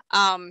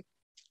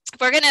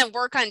 We're going to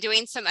work on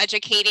doing some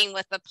educating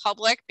with the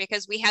public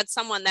because we had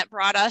someone that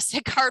brought us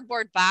a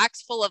cardboard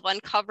box full of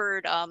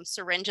uncovered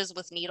syringes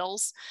with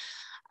needles.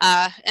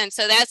 And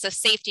so that's a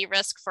safety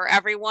risk for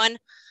everyone.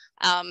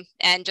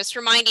 And just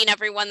reminding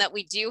everyone that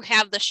we do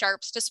have the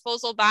Sharps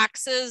disposal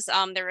boxes.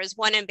 There is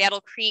one in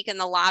Battle Creek in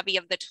the lobby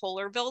of the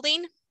Toller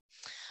building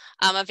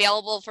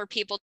available for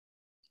people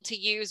to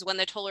use when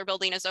the Toller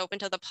building is open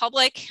to the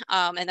public.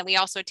 And then we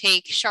also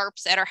take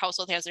Sharps at our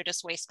household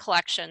hazardous waste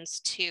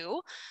collections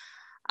too.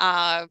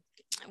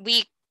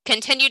 We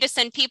continue to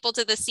send people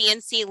to the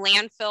CNC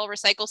landfill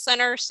recycle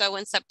center. So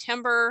in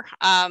September,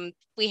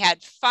 we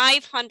had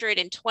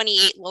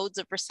 528 loads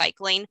of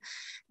recycling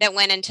that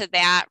went into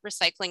that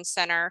recycling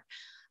center.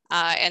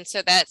 And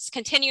so that's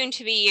continuing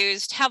to be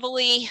used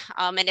heavily.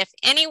 And if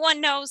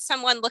anyone knows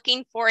someone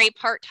looking for a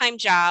part-time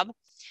job,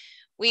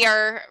 we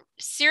are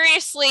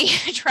seriously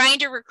trying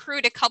to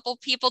recruit a couple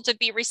people to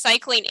be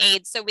recycling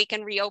aides so we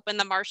can reopen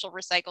the Marshall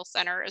Recycle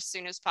Center as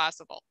soon as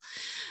possible.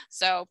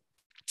 So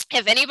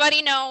if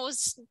anybody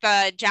knows,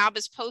 the job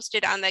is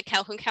posted on the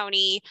Calhoun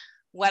County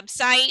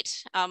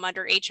website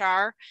under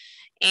HR,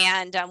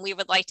 and we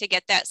would like to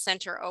get that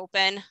center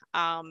open.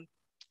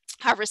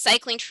 Our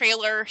recycling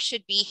trailer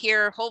should be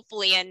here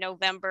hopefully in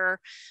November,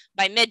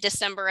 by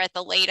mid-December at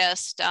the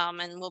latest,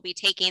 and we'll be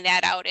taking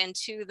that out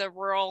into the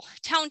rural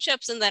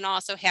townships and then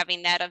also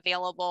having that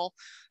available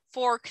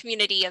for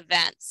community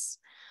events.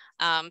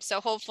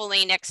 So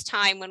hopefully next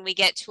time when we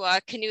get to a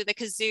Canoe the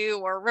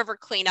Kazoo or river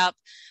cleanup,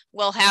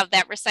 we'll have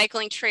that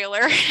recycling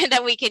trailer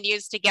that we can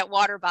use to get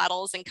water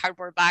bottles and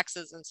cardboard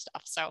boxes and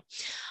stuff. So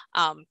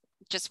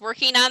just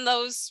working on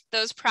those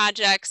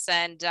projects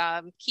and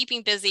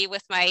keeping busy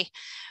with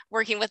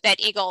working with that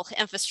Eagle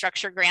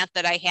infrastructure grant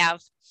that I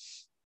have.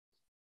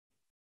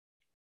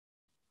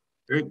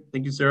 Great,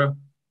 thank you, Sarah.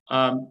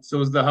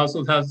 So is the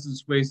household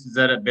hazardous waste, is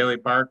that at Bailey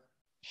Park?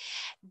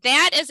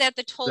 That is at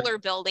the Toller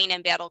building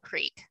in Battle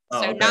Creek.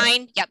 Oh, so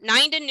okay.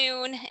 9 to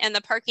noon in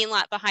the parking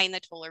lot behind the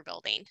Toller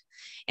building.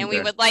 And Okay.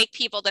 we would like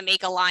people to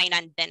make a line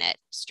on Bennett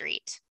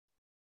Street.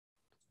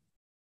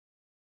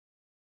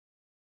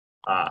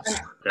 On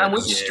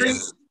which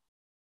street?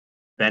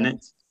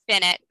 Bennett,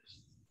 Bennett.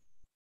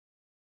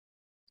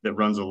 that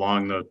runs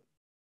along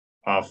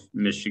off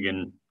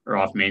Michigan or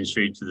off Main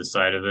Street to the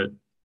side of it,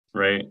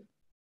 right?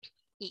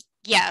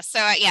 Yeah, so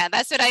yeah,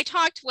 that's what I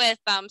talked with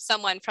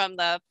someone from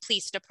the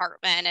police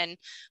department, and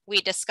we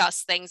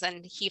discussed things,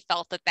 and he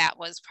felt that that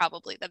was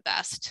probably the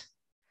best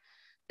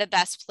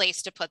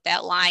place to put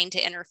that line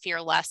to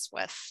interfere less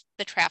with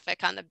the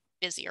traffic on the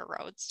busier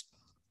roads.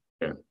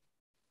 Okay.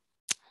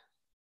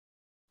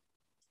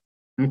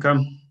 Okay.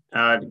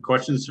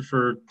 Questions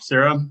for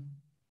Sarah?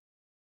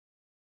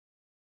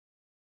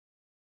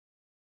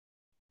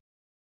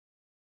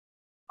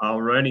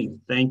 Alrighty,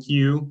 thank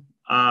you.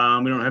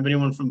 We don't have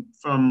anyone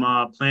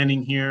from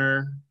planning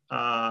here.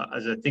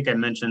 As I think I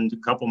mentioned a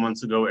couple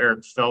months ago,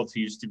 Eric Felt,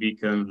 who used to be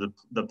kind of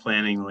the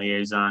planning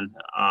liaison,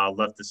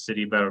 left the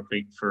city of Battle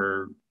Creek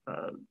for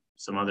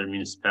some other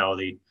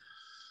municipality.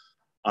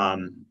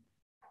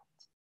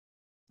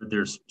 but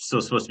there's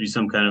still supposed to be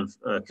some kind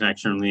of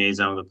connection or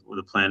liaison with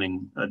the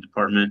planning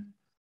department.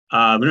 We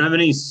don't have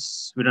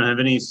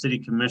any city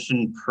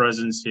commission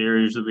presence here.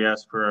 Usually we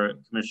ask for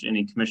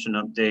any commission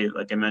update.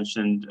 Like I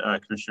mentioned,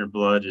 Commissioner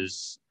Blood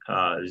is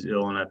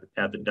ill and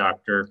at the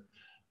doctor.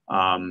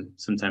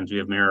 Sometimes we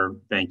have Mayor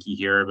Banky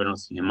here, but I don't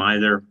see him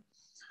either.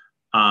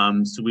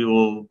 So we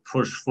will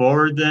push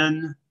forward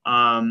then.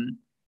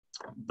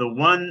 The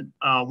one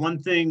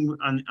thing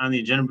on the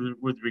agenda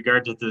with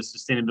regard to the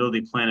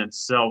sustainability plan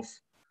itself,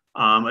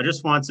 I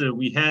just want to,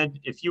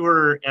 if you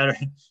were at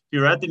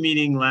the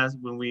meeting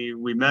when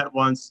we met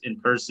once in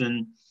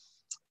person,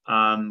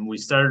 we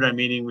started our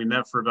meeting, we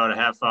met for about a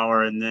half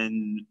hour, and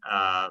then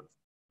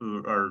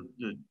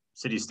the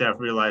city staff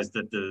realized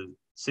that the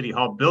City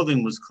Hall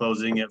building was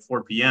closing at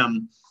 4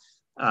 p.m.,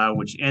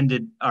 which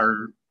ended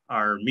our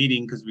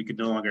meeting because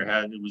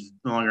it was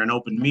no longer an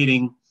open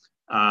meeting.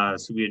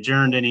 So we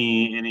adjourned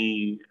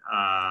any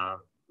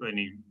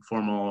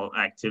formal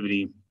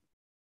activity.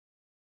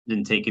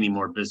 Didn't take any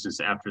more business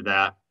after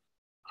that.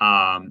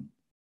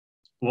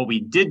 What we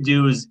did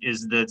do is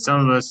that some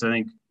of us, I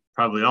think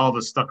probably all of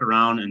us, stuck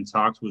around and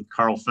talked with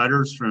Carl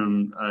Fetters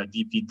from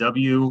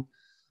DPW.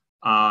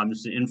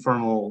 Just an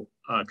informal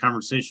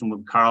conversation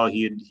with Carl.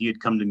 He had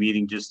come to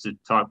meeting just to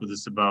talk with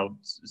us about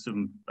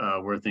some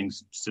where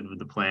things stood with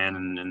the plan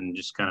and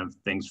just kind of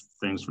things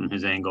from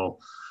his angle.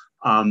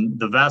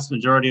 The vast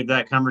majority of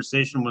that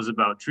conversation was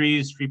about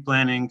trees, tree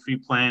planting,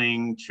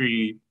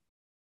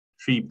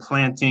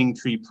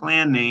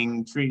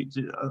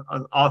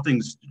 all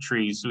things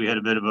trees. So we had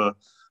a bit of a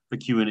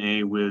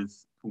Q&A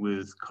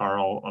with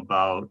Carl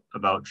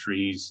about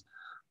trees,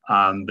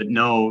 but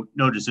no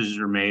decisions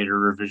were made or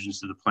revisions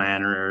to the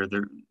plan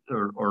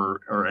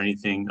or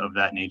anything of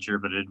that nature.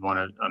 But I did want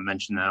to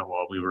mention that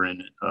while we were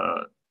in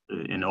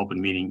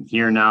open meeting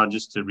here now,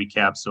 just to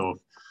recap. So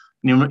if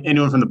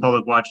anyone from the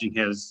public watching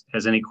has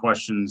any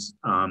questions,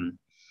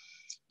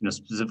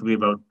 specifically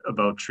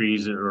about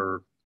trees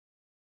or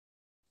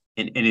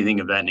anything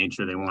of that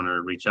nature, they want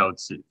to reach out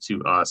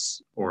to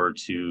us or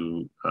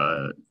to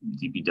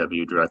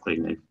DPW directly,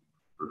 and they're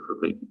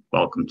perfectly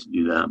welcome to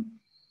do that.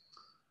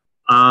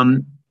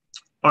 All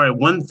right,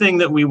 one thing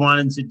that we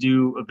wanted to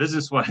do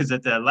business-wise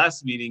at that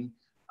last meeting,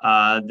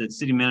 that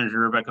City Manager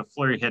Rebecca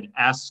Fleury had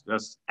asked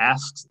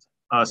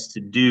us to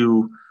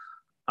do,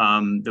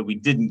 that we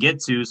didn't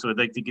get to, so I'd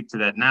like to get to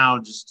that now,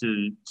 just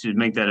to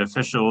make that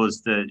official,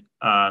 is that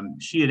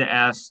she had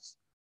asked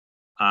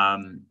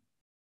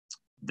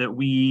that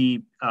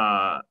we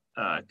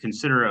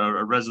consider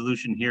a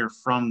resolution here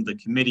from the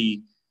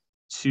committee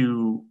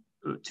to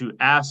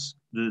ask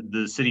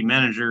the city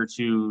manager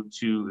to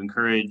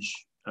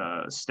encourage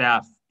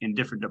staff in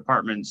different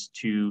departments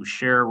to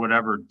share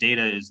whatever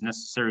data is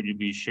necessary to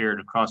be shared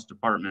across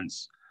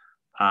departments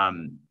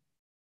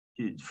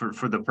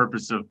for the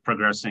purpose of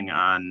progressing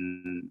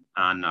on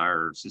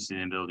our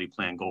sustainability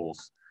plan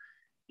goals.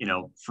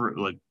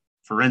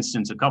 For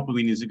instance, a couple of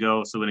meetings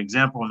ago, so an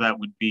example of that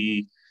would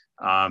be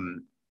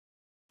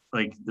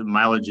like the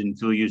mileage and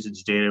fuel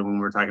usage data when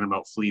we're talking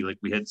about fleet. Like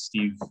we had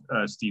Steve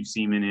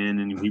Seaman in,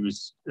 and he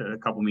was a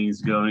couple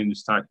meetings ago, and he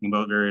was talking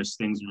about various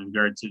things with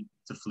regard to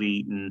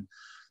fleet and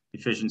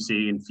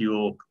efficiency and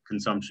fuel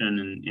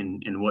consumption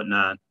and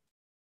whatnot.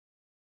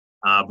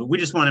 But we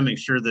just want to make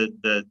sure that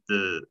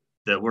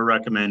we're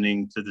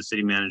recommending to the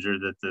city manager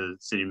that the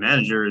city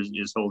manager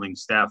is holding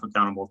staff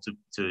accountable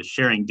to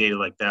sharing data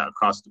like that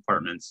across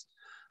departments.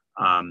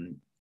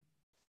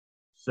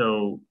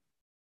 So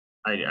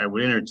I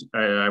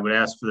would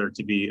ask for there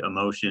to be a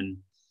motion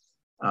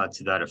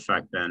to that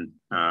effect then,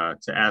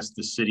 to ask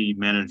the city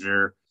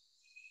manager,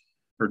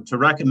 or to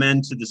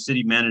recommend to the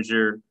city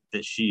manager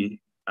that she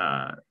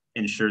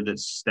ensure that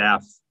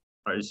staff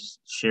is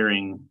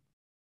sharing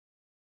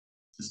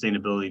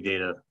sustainability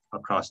data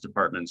across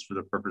departments for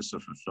the purpose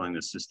of fulfilling the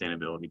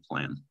sustainability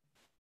plan.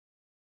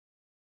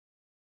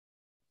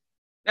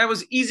 That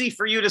was easy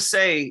for you to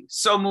say.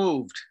 So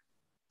moved.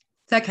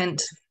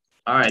 Second.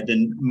 All right,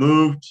 then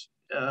moved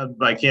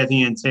by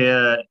Kathy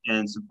Antea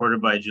and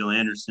supported by Jill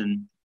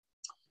Anderson,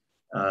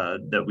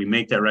 that we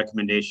make that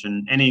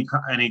recommendation. Any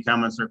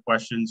comments or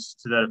questions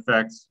to that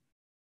effect?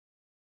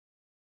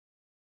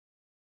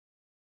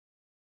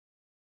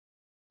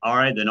 All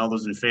right, then all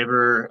those in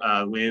favor,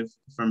 wave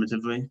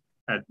affirmatively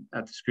at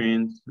the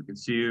screen. We can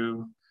see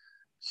you.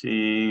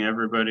 Seeing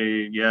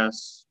everybody,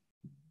 yes.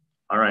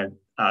 All right,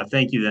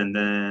 thank you then.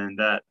 Then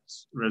that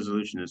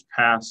resolution is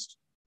passed.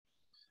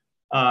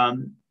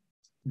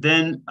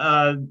 Then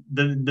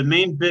the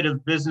main bit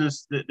of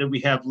business that we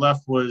have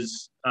left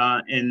was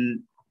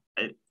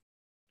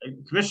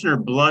Commissioner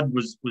Blood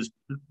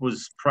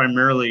was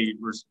primarily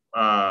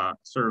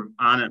sort of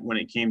on it when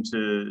it came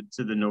to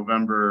the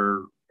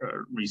November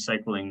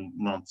recycling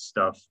month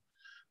stuff.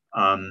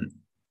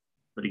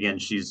 But again,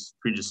 she's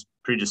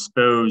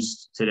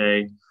predisposed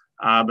today.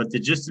 But the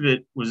gist of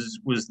it was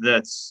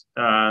that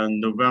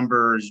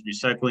November's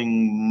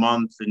recycling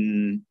month,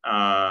 and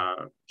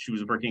she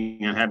was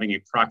working on having a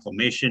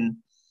proclamation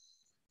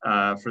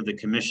for the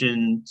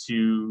commission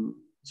to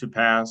to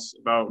pass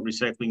about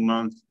Recycling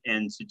Month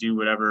and to do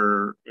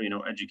whatever,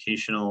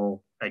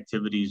 educational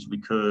activities we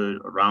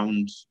could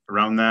around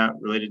that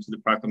related to the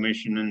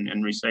proclamation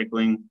and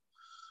recycling.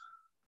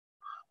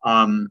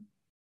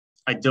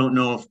 I don't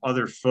know if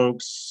other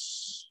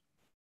folks,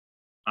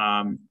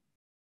 I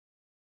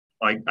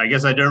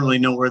guess I don't really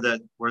know where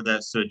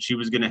that stood. She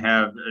was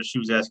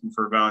asking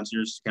for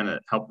volunteers to kind of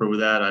help her with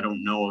that. I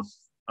don't know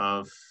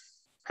if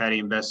Patty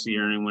and Bessie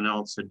or anyone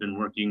else had been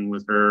working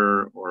with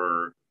her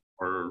or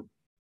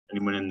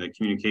anyone in the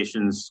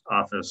communications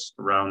office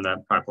around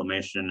that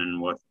proclamation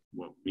and what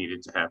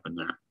needed to happen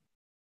there.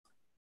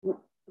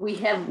 We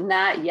have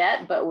not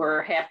yet, but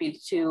we're happy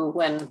to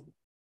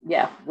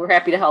we're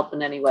happy to help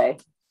in any way.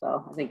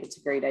 So I think it's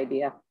a great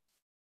idea.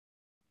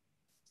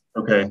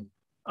 Okay.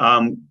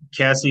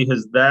 Cassie,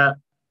 do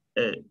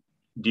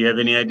you have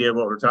any idea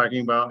what we're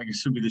talking about? I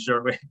guess would be the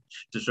short way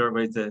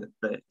to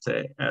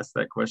ask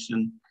that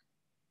question.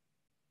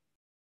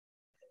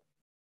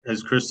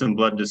 Has Kristen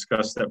Blood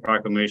discussed that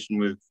proclamation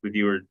with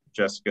you or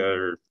Jessica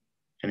or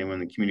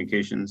anyone in the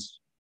communications?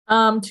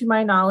 To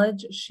my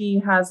knowledge, she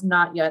has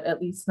not yet,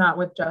 at least not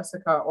with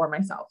Jessica or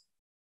myself.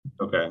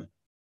 Okay.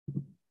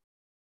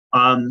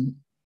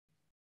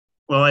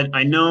 Well,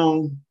 I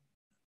know,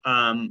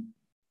 I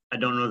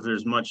don't know if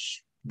there's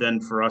much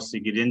then for us to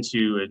get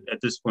into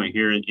at this point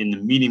here in the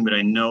meeting, but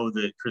I know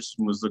that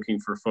Kristen was looking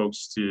for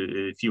folks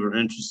to, if you were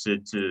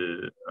interested,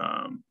 to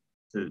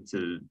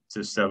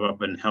step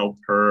up and help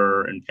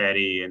her and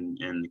Patty and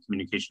the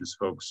communications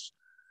folks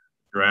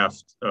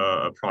draft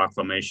a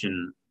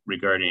proclamation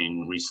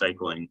regarding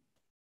recycling.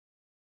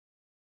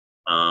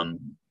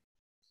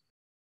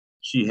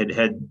 She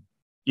had,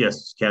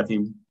 yes,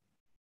 Kathy.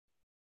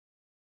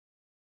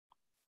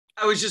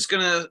 I was just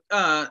gonna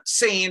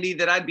say, Andy,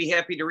 that I'd be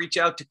happy to reach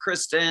out to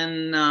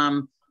Kristen.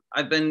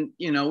 I've been,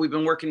 we've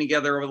been working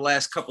together over the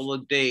last couple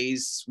of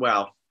days.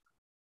 Well,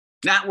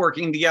 not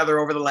working together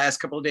over the last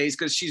couple of days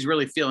because she's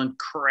really feeling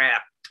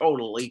crap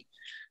totally.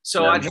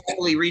 So I'd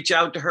happily reach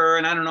out to her.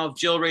 And I don't know if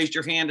Jill raised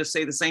your hand to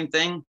say the same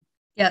thing.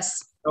 Yes.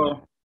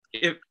 So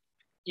if,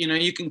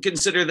 you can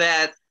consider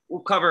that,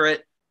 we'll cover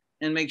it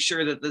and make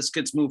sure that this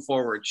gets moved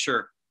forward.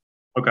 Sure.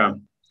 Okay.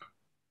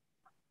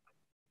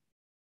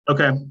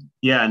 Okay.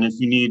 Yeah. And if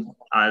you need,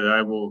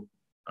 I will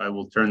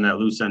turn that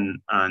loose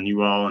on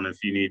you all. And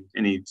if you need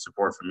any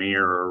support from me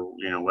or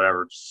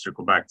whatever,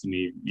 circle back to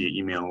me via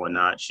email and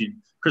whatnot.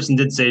 Kristen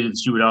did say that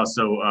she would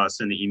also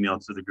send an email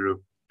to the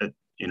group at,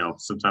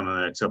 sometime in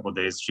the next couple of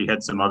days. She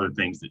had some other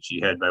things that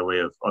she had by way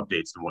of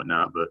updates and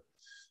whatnot, but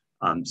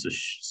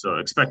so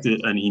expect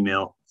an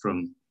email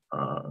from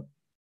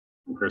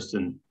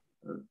Kristen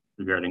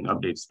regarding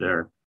updates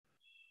there.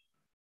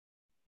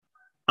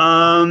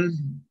 All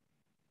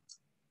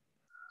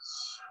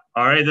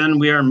right, then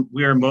we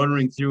are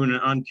motoring through in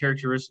an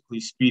uncharacteristically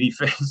speedy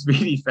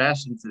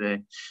fashion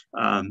today.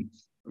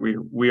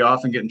 We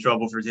often get in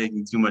trouble for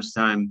taking too much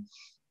time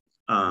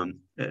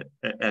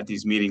at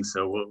these meetings,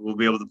 so we'll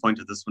be able to point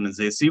to this one and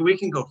say, "See, we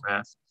can go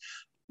fast."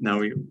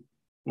 Now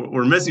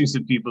we're missing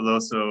some people though,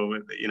 so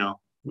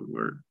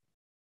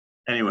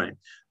anyway.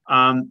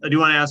 I do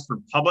want to ask for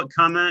public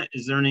comment.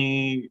 Is there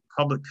any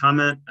public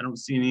comment? I don't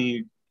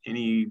see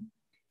any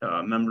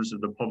members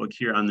of the public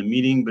here on the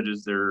meeting, but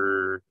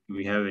do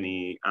we have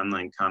any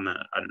online comment?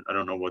 I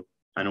don't know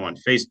I know on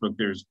Facebook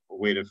there's a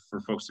way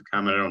for folks to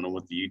comment. I don't know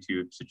what the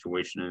YouTube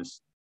situation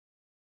is.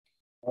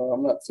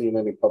 I'm not seeing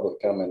any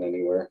public comment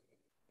anywhere.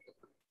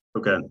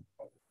 Okay.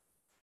 All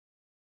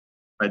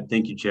right,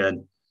 thank you,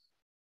 Chad.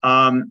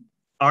 All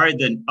right,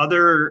 then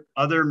other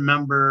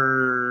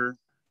member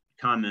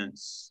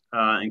comments,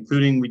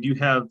 including we do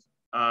have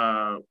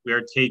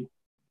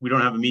we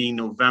don't have a meeting in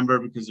November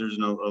because there's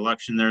an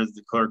election there that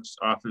the clerk's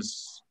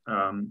office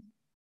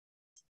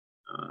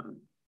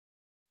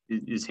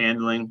is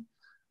handling.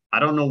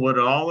 I don't know what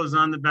all is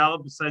on the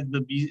ballot besides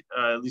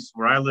at least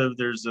where I live,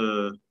 there's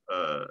a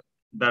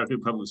Battle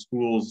Creek Public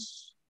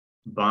Schools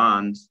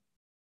bond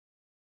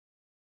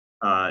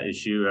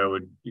issue. I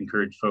would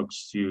encourage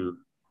folks to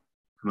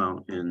come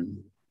out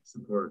and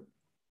support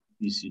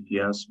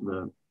BCPS.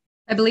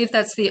 I believe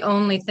that's the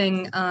only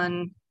thing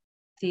on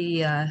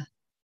that.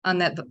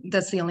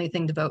 That's the only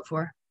thing to vote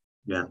for.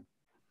 Yeah.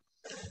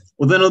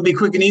 Well, then it'll be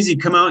quick and easy.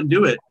 Come out and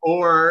do it.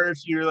 Or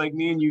if you're like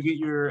me and you get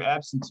your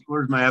absentee,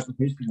 where's my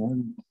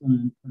application?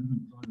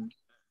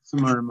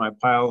 Somewhere in my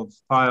pile of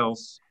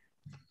files.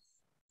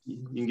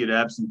 You can get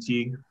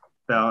absentee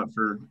ballot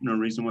for no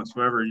reason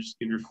whatsoever. You just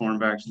give your form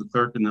back to the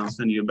clerk and they'll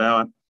send you a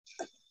ballot.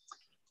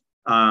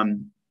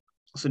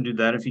 So do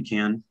that if you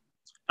can.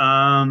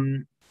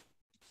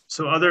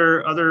 So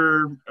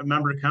other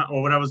member account,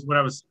 or what I was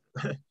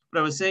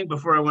saying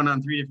before I went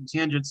on 3 different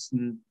tangents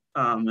and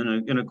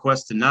in a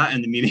quest to not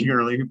end the meeting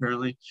early,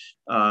 apparently.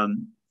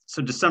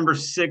 So December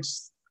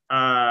 6th,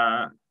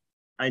 I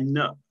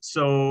know.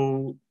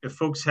 So if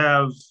folks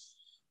have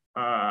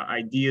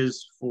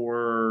ideas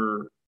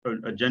for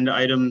agenda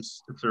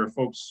items, if there are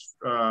folks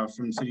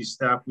from city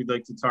staff we'd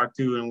like to talk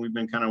to, and we've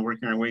been kind of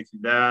working our way through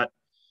that.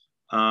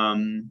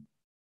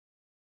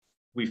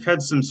 We've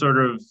had some sort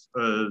of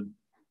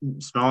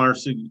smaller,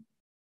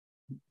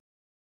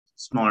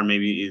 smaller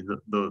maybe is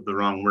the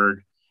wrong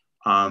word.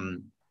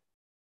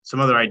 Some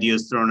other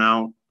ideas thrown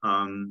out.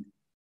 Have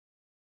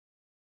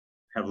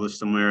a list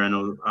somewhere. I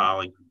know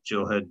like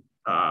Jill had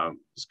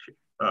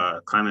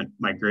climate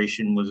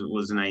migration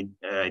was an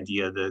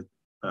idea that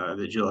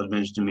that Jill had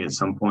mentioned to me at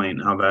some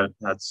point, how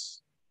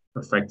that's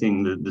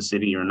affecting the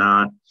city or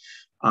not.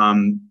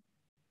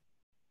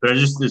 But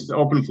just this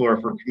open floor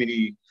for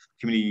committee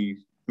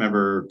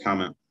member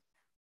comment.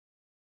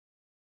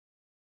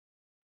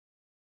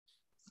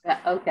 Yeah,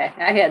 okay,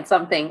 I had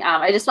something.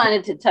 I just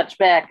wanted to touch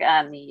back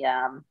on the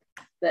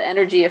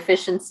energy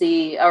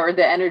efficiency or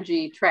the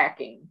energy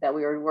tracking that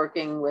we were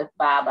working with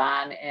Bob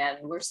on, and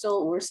we're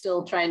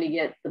still trying to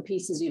get the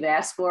pieces you've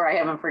asked for. I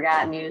haven't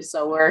forgotten you,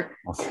 so we're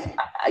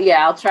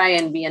yeah, I'll try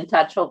and be in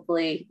touch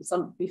hopefully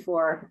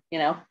before, you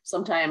know,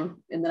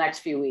 sometime in the next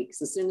few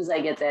weeks. As soon as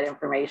I get that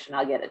information,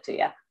 I'll get it to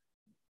you.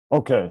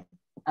 Okay.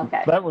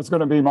 Okay. That was going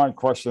to be my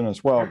question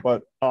as well,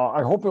 but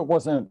I hope it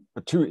wasn't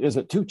is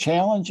it too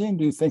challenging?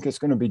 Do you think it's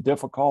going to be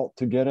difficult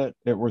to get it?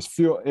 It was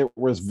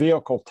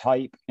vehicle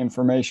type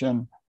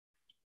information.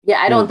 Yeah,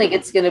 I don't think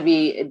it's going to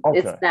be, okay.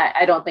 It's not,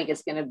 I don't think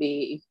it's going to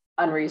be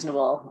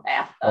unreasonable.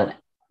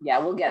 Yeah,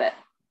 we'll get it.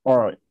 All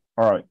right.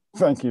 All right.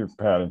 Thank you,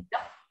 Patty.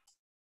 Yep.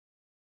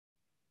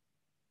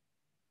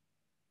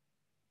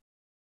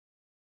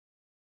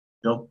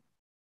 Bill?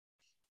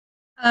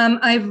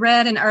 I've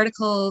read an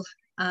article,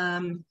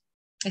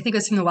 I think it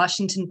was from the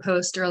Washington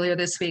Post earlier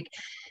this week,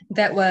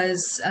 that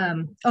was,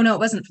 oh no, it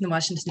wasn't from the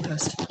Washington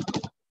Post.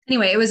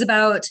 Anyway, it was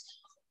about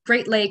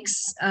Great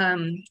Lakes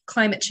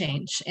climate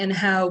change and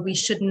how we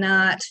should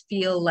not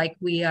feel like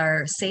we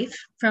are safe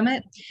from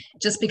it.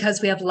 Just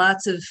because we have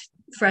lots of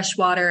fresh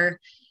water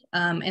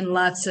and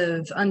lots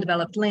of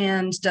undeveloped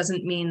land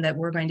doesn't mean that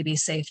we're going to be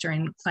safe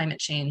during climate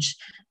change.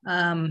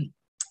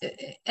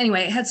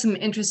 Anyway, it had some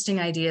interesting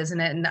ideas in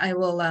it, and I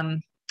will,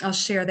 I'll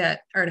share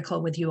that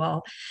article with you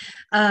all.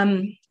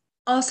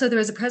 Also, there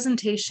was a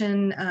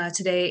presentation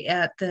today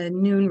at the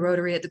noon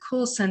Rotary at the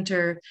Cool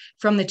Center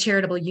from the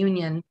Charitable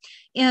Union,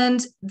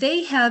 and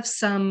they have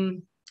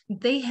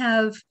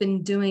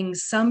been doing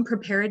some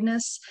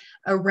preparedness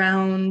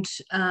around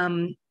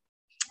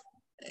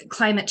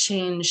climate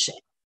change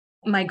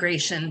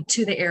migration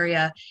to the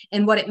area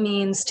and what it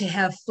means to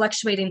have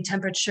fluctuating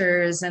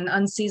temperatures and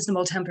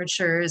unseasonable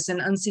temperatures and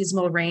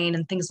unseasonable rain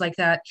and things like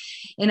that.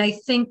 And I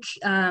think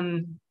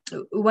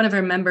one of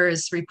our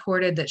members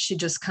reported that she'd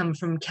just come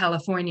from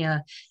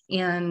California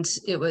and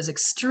it was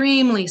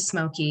extremely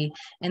smoky,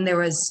 and there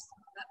was,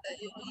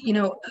 you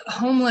know,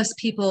 homeless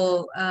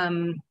people,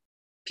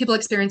 people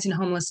experiencing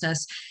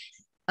homelessness,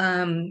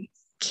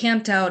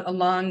 camped out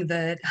along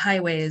the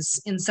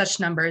highways in such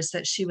numbers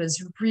that she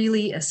was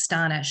really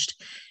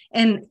astonished.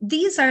 And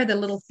these are the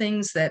little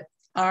things that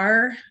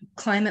are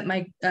climate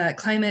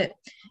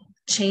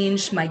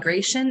change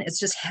migration.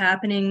 It's just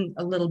happening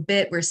a little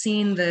bit. We're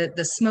seeing the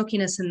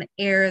smokiness in the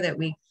air that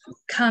we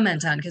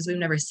comment on because we've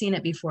never seen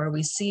it before.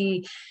 We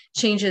see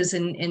changes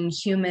in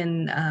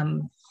human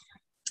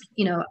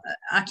you know,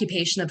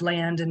 occupation of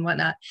land and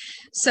whatnot.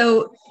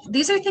 So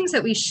these are things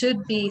that we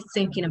should be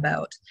thinking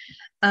about.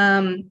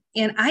 And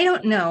I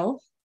don't know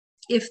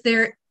if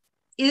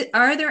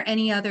are there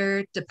any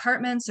other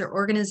departments or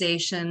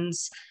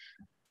organizations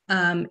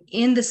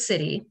in the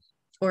city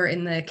or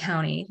in the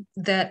county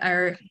that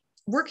are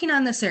working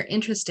on this or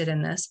interested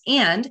in this?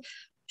 And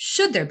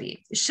should there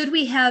be? Should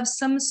we have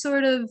some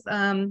sort of,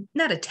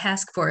 not a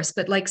task force,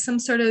 but like some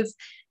sort of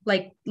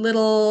like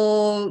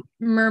little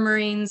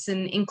murmurings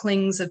and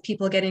inklings of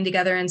people getting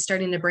together and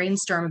starting to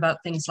brainstorm about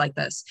things like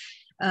this?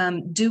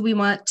 Do we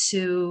want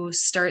to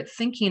start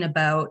thinking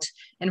about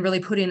and really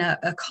putting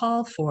a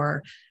call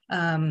for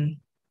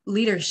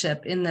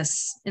leadership in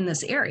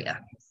this area?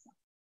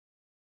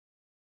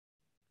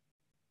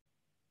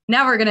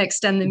 Now we're going to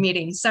extend the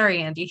meeting.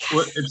 Sorry, Andy.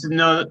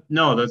 Well,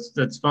 no,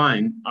 that's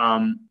fine.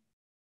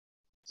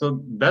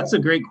 So that's a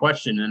great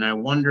question, and I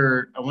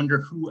wonder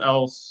who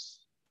else.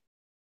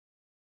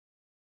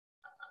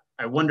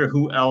 I wonder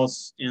who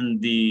else in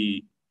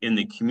the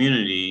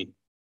community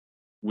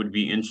would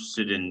be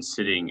interested in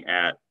sitting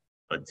at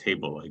a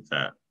table like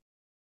that.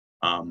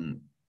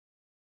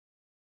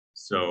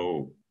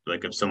 So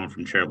like if someone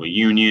from Charitable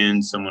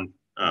Union, someone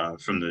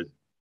from the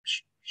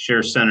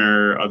Share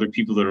Center, other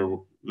people that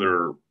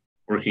are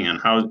working on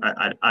house,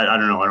 I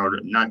don't know,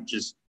 not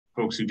just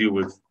folks who deal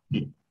with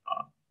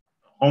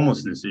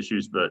homelessness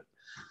issues, but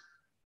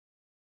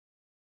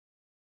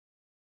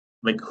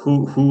like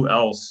who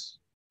else?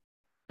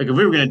 Like if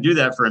we were going to do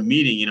that for a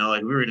meeting, you know,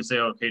 like we were going to say,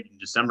 okay, in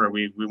December,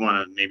 we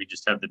want to maybe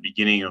just have the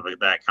beginning of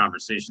that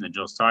conversation that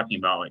Jill's talking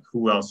about. Like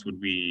who else would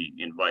we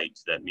invite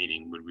to that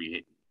meeting? Would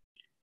we,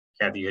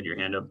 Kathy, you had your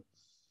hand up?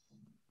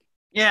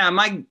 Yeah,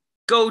 my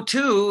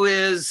go-to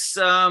is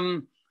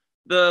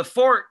the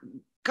Fort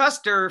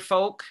Custer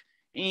folk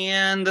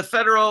and the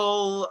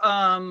federal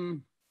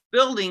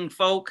building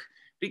folk,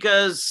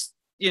 because,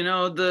 you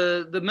know,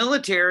 the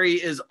military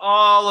is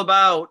all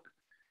about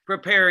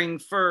preparing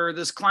for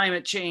this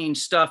climate change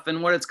stuff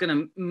and what it's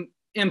going to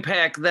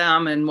impact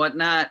them and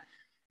whatnot.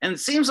 And it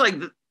seems like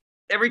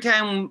every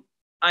time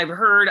I've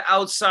heard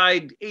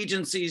outside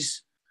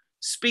agencies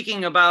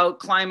speaking about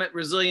climate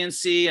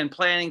resiliency and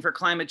planning for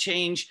climate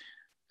change,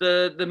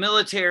 the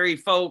military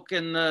folk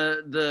and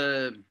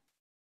I'm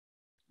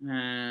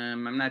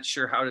not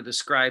sure how to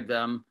describe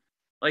them,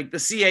 like the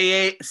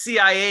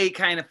CIA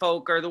kind of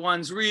folk are the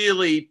ones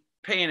really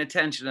paying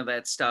attention to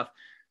that stuff.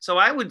 So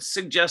I would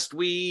suggest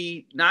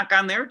we knock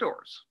on their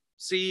doors,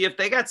 see if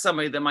they got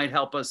somebody that might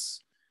help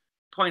us,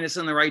 point us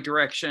in the right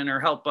direction, or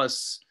help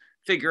us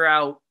figure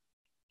out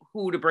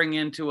who to bring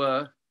into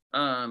a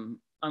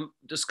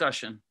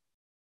discussion.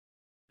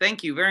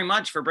 Thank you very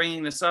much for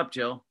bringing this up,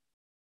 Jill.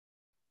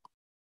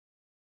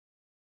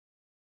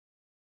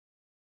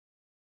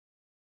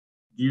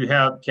 Do you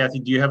have, Kathy,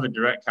 do you have a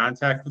direct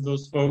contact with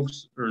those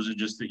folks, or is it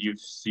just that you've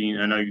seen,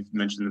 I know you've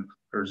mentioned them,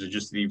 or is it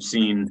just that you've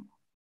seen,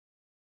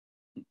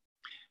 you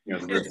know,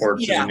 the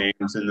reports and the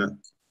names and the...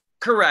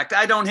 Correct.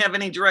 I don't have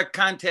any direct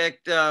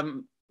contact,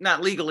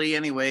 not legally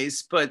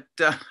anyways, but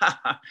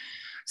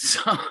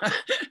so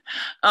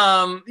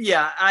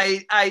yeah,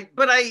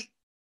 I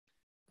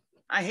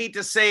hate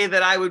to say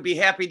that I would be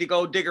happy to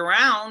go dig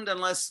around,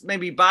 unless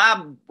maybe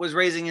Bob was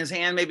raising his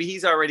hand. Maybe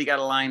he's already got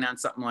a line on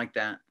something like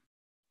that.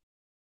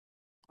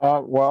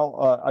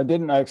 I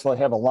didn't actually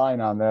have a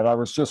line on that. I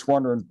was just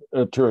wondering,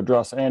 to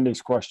address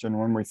Andy's question,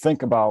 when we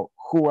think about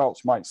who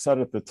else might sit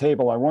at the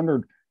table, I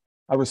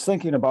was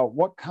thinking about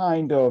what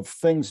kind of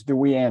things do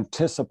we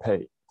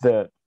anticipate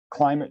that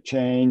climate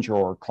change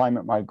or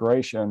climate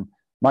migration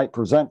might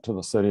present to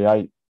the city.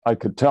 I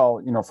could tell,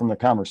 you know, from the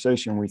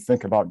conversation, we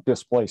think about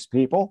displaced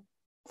people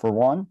for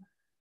one,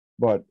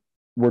 but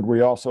would we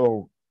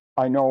also,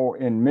 I know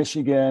in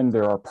Michigan,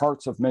 there are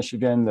parts of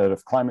Michigan that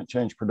if climate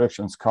change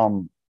predictions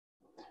come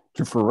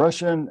to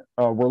fruition,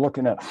 we're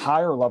looking at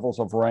higher levels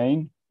of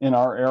rain in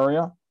our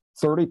area.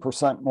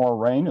 30% more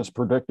rain is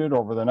predicted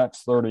over the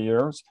next 30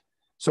 years.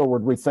 So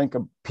would we think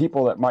of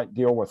people that might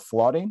deal with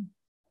flooding?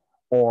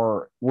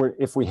 Or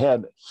if we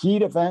had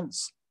heat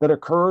events that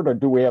occurred, or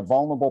do we have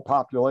vulnerable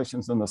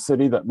populations in the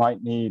city that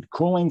might need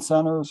cooling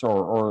centers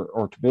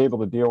or to be able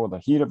to deal with a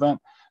heat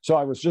event? So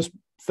I was just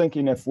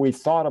thinking, if we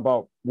thought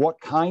about what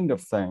kind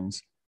of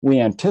things we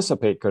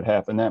anticipate could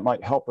happen, that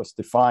might help us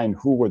define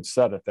who would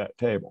sit at that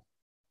table.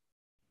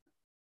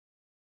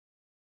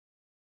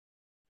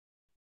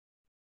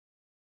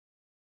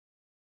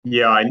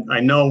 Yeah,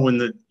 I know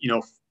when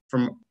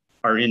from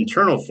our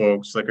internal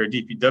folks, like our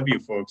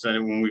DPW folks,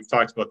 and when we've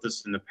talked about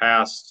this in the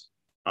past,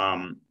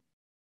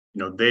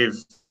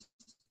 they've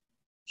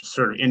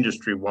sort of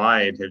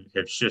industry-wide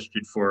have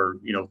shifted for,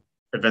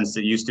 events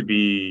that used to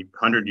be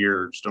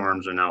 100-year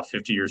storms are now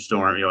 50-year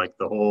storm. Like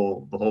the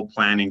whole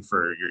planning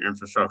for your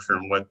infrastructure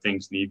and what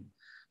things need,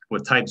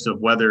 what types of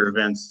weather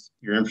events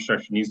your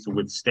infrastructure needs to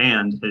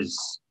withstand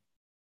is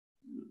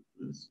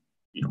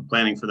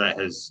planning for that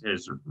has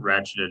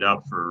ratcheted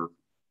up for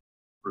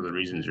the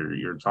reasons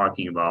you're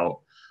talking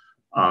about.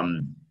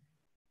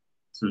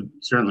 So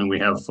certainly we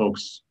have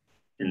folks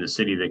in the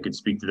city that could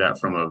speak to that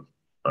from a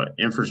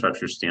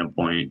infrastructure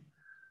standpoint.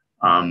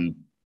 But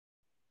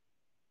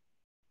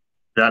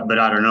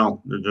I don't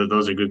know.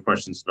 Those are good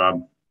questions,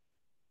 Bob.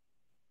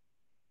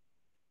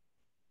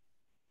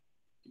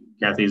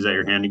 Kathy, is that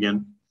your hand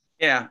again?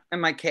 Yeah,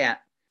 and my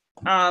cat.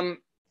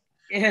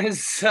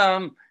 Is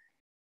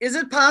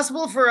it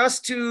possible for us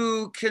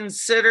to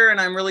consider,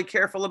 and I'm really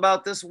careful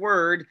about this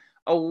word,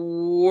 a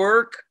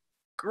work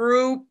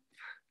group?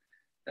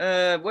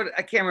 I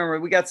can't remember.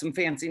 We got some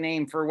fancy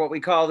name for what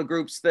we call the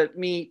groups that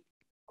meet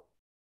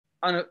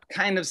on a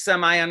kind of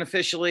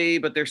semi-unofficially,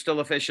 but they're still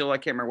official. I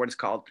can't remember what it's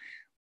called.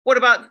 What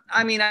about,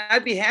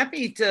 I'd be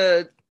happy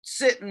to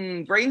sit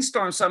and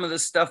brainstorm some of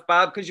this stuff,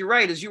 Bob, because you're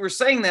right. As you were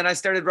saying that, I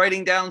started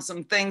writing down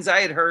some things I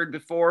had heard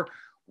before,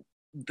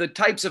 the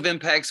types of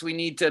impacts we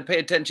need to pay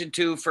attention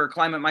to for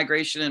climate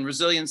migration and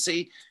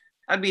resiliency.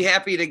 I'd be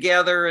happy to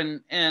gather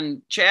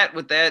and chat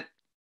with that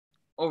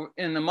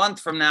in a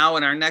month from now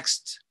in our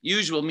next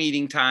usual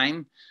meeting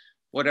time,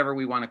 whatever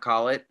we want to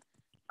call it.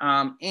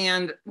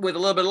 And with a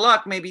little bit of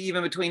luck, maybe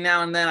even between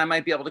now and then, I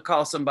might be able to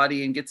call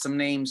somebody and get some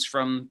names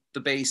from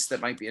the base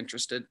that might be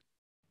interested.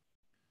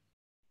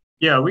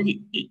 Yeah,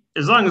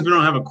 as long as we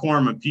don't have a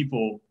quorum of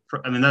people,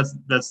 that's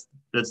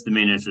the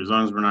main issue. As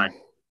long as we're not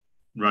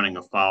running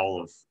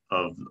afoul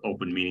of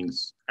Open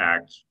Meetings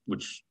Act,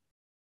 which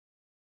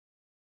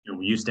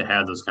we used to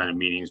have those kind of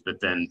meetings, but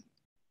then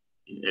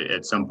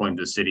at some point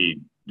the city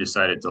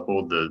decided to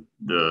hold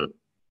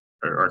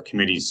our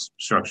committee's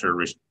structure,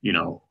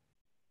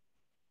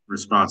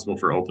 responsible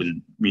for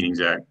Open Meetings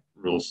Act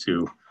rules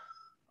too.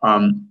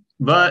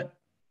 But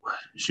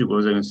shoot, what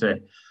was I going to say?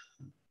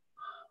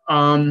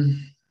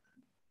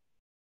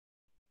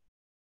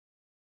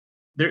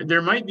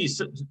 There might be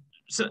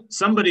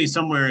somebody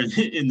somewhere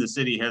in the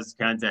city has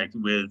contact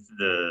with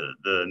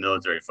the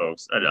military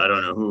folks. I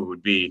don't know who it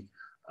would be.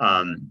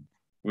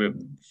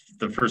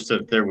 The first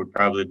step there would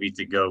probably be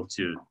to go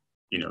to,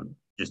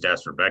 just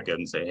ask Rebecca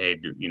and say, hey,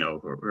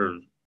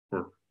 we're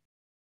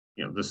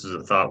this is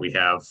a thought we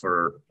have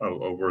for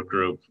a work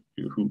group.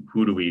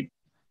 Who do we,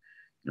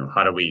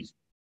 how do we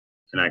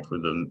connect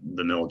with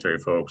the military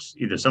folks?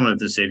 Either someone at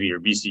the city or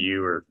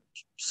BCU or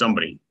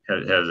somebody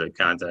has a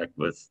contact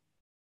with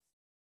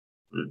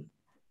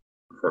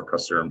Fort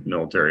Custer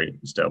military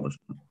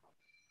establishment.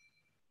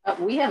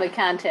 We have a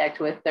contact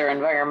with their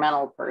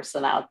environmental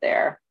person out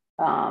there.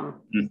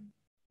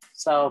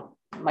 So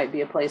it might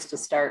be a place to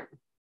start.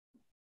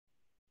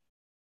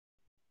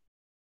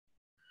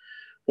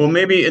 Well,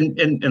 maybe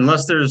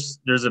unless there's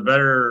a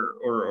better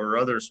or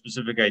other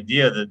specific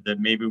idea that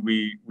maybe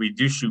we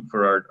do shoot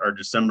for our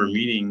December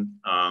meeting,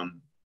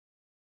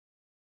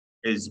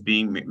 is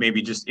being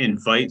maybe just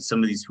invite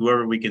some of these,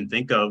 whoever we can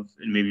think of,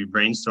 and maybe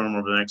brainstorm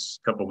over the next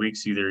couple of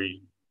weeks, either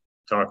you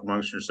talk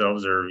amongst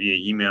yourselves or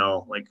via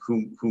email, like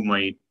who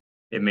might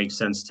it make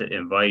sense to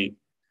invite,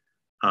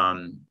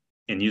 and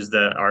use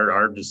that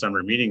our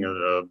December meeting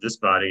of this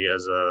body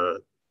as a,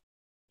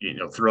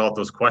 throw out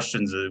those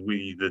questions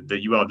that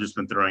you all just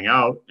been throwing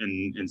out,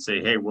 and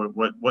say, hey,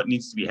 what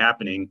needs to be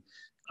happening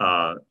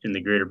in the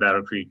greater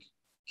Battle Creek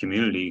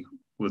community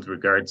with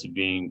regard to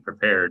being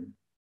prepared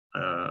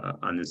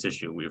on this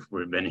issue.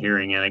 We've been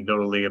hearing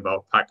anecdotally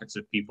about pockets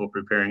of people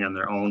preparing on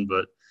their own,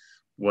 but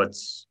what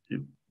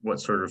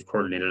sort of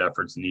coordinated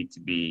efforts need to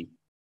be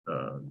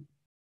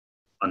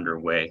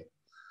underway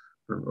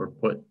or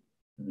put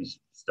at least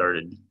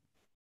started.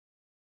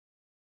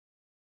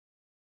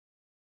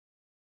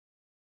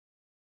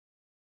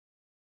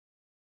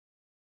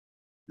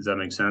 Does that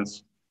make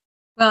sense?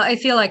 Well, I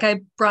feel like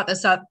I brought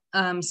this up,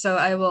 so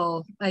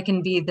I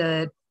can be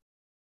the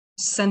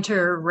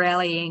center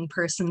rallying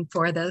person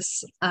for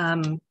this.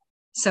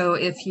 So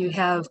if you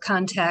have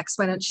contacts,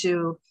 why don't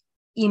you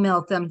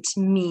email them to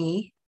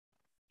me,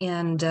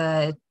 and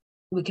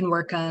we can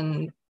work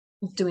on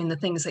doing the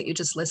things that you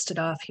just listed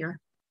off here.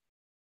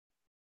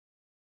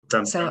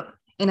 So,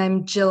 and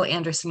I'm Jill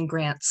Anderson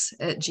Grants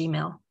at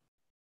Gmail.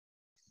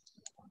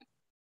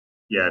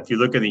 Yeah, if you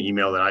look at the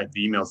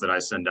emails that I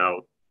send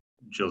out,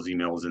 Jill's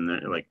email is in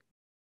there, like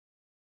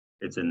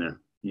it's in there.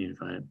 You need to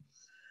find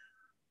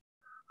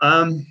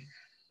it.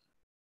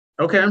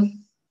 Okay.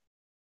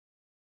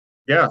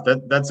 Yeah,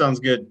 that sounds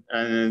good.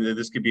 And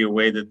this could be a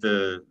way that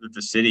the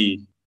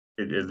city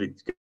can,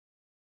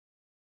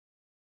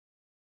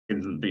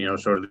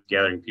 sort of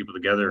gathering people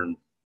together. And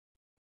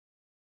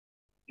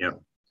yeah,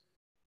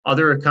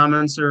 other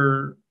comments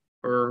or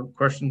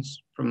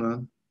questions from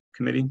the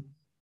committee?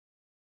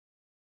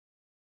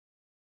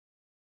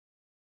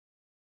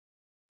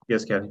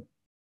 Yes, Kathy.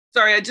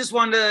 Sorry, I just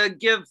wanted to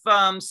give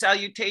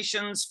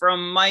salutations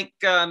from Mike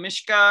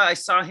Mishka. I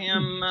saw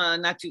him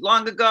not too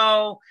long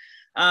ago.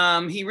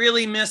 He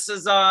really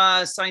misses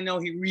us. I know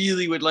he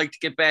really would like to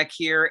get back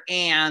here,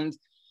 and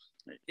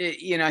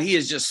he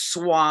is just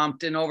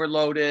swamped and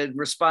overloaded,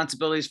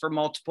 responsibilities for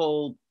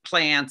multiple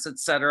plants,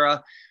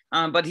 etc.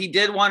 But he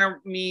did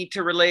want me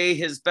to relay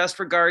his best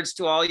regards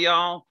to all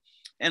y'all,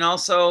 and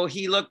also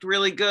he looked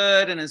really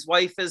good, and his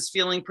wife is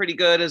feeling pretty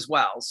good as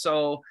well.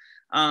 So.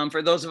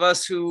 For those of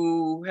us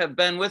who have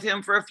been with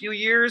him for a few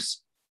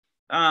years,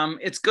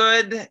 it's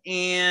good.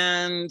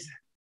 And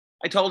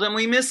I told him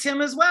we miss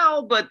him as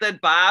well, but that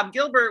Bob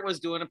Gilbert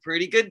was doing a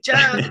pretty good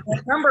job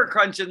number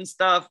crunching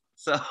stuff.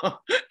 So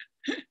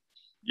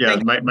yeah,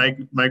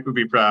 Mike would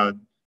be proud.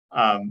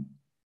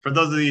 For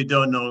those of you who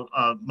don't know,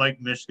 Mike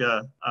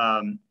Mishka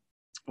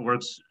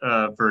works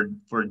for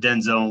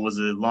Denzo, was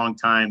a long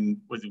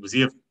time, was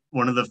he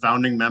one of the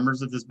founding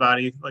members of this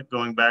body, like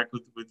going back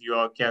with you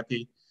all,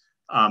 Kathy?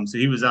 So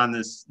he was on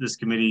this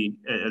committee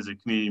as a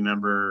community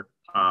member,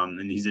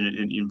 and he's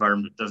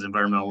does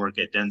environmental work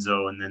at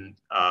Denzo. And then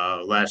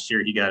last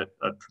year he got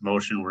a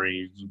promotion where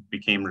he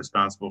became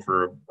responsible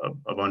for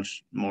a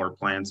bunch more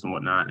plants and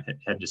whatnot.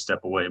 Had to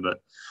step away,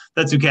 but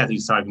that's who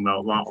Kathy's talking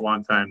about.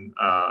 Long time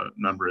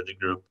member of the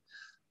group.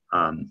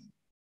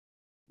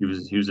 He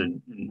was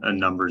a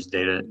numbers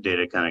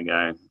data kind of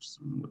guy.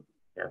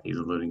 Kathy's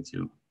alluding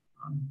to.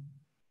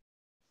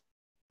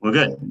 Well,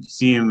 good.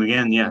 See him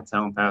again. Yeah,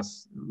 tell him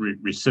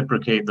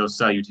reciprocate those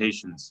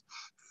salutations.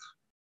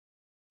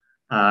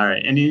 All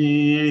right.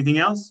 Anything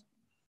else?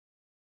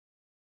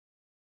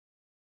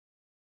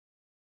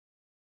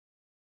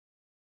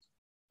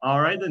 All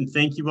right, then.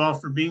 Thank you all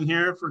for being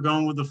here, for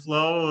going with the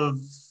flow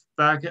of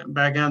back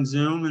on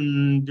Zoom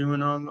and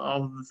doing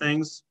all of the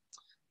things.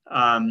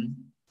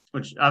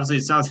 Which obviously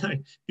it sounds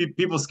like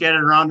people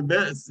scattered around a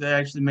bit. It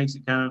actually makes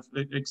it kind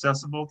of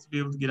accessible to be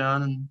able to get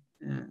on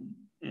and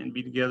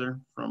be together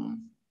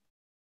from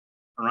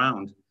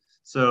around.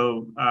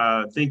 So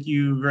thank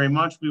you very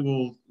much.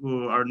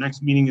 Our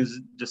next meeting is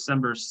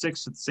December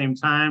 6th at the same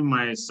time.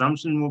 My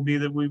assumption will be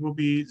that we will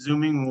be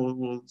Zooming.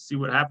 We'll see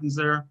what happens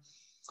there.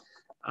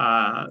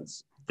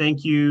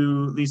 Thank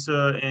you,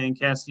 Lisa and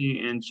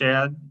Cassie and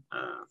Chad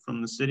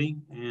from the city,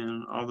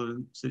 and all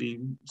the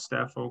city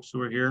staff folks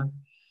who are here.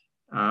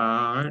 All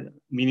right,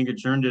 meeting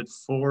adjourned at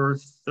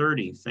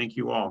 4:30. Thank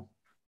you all.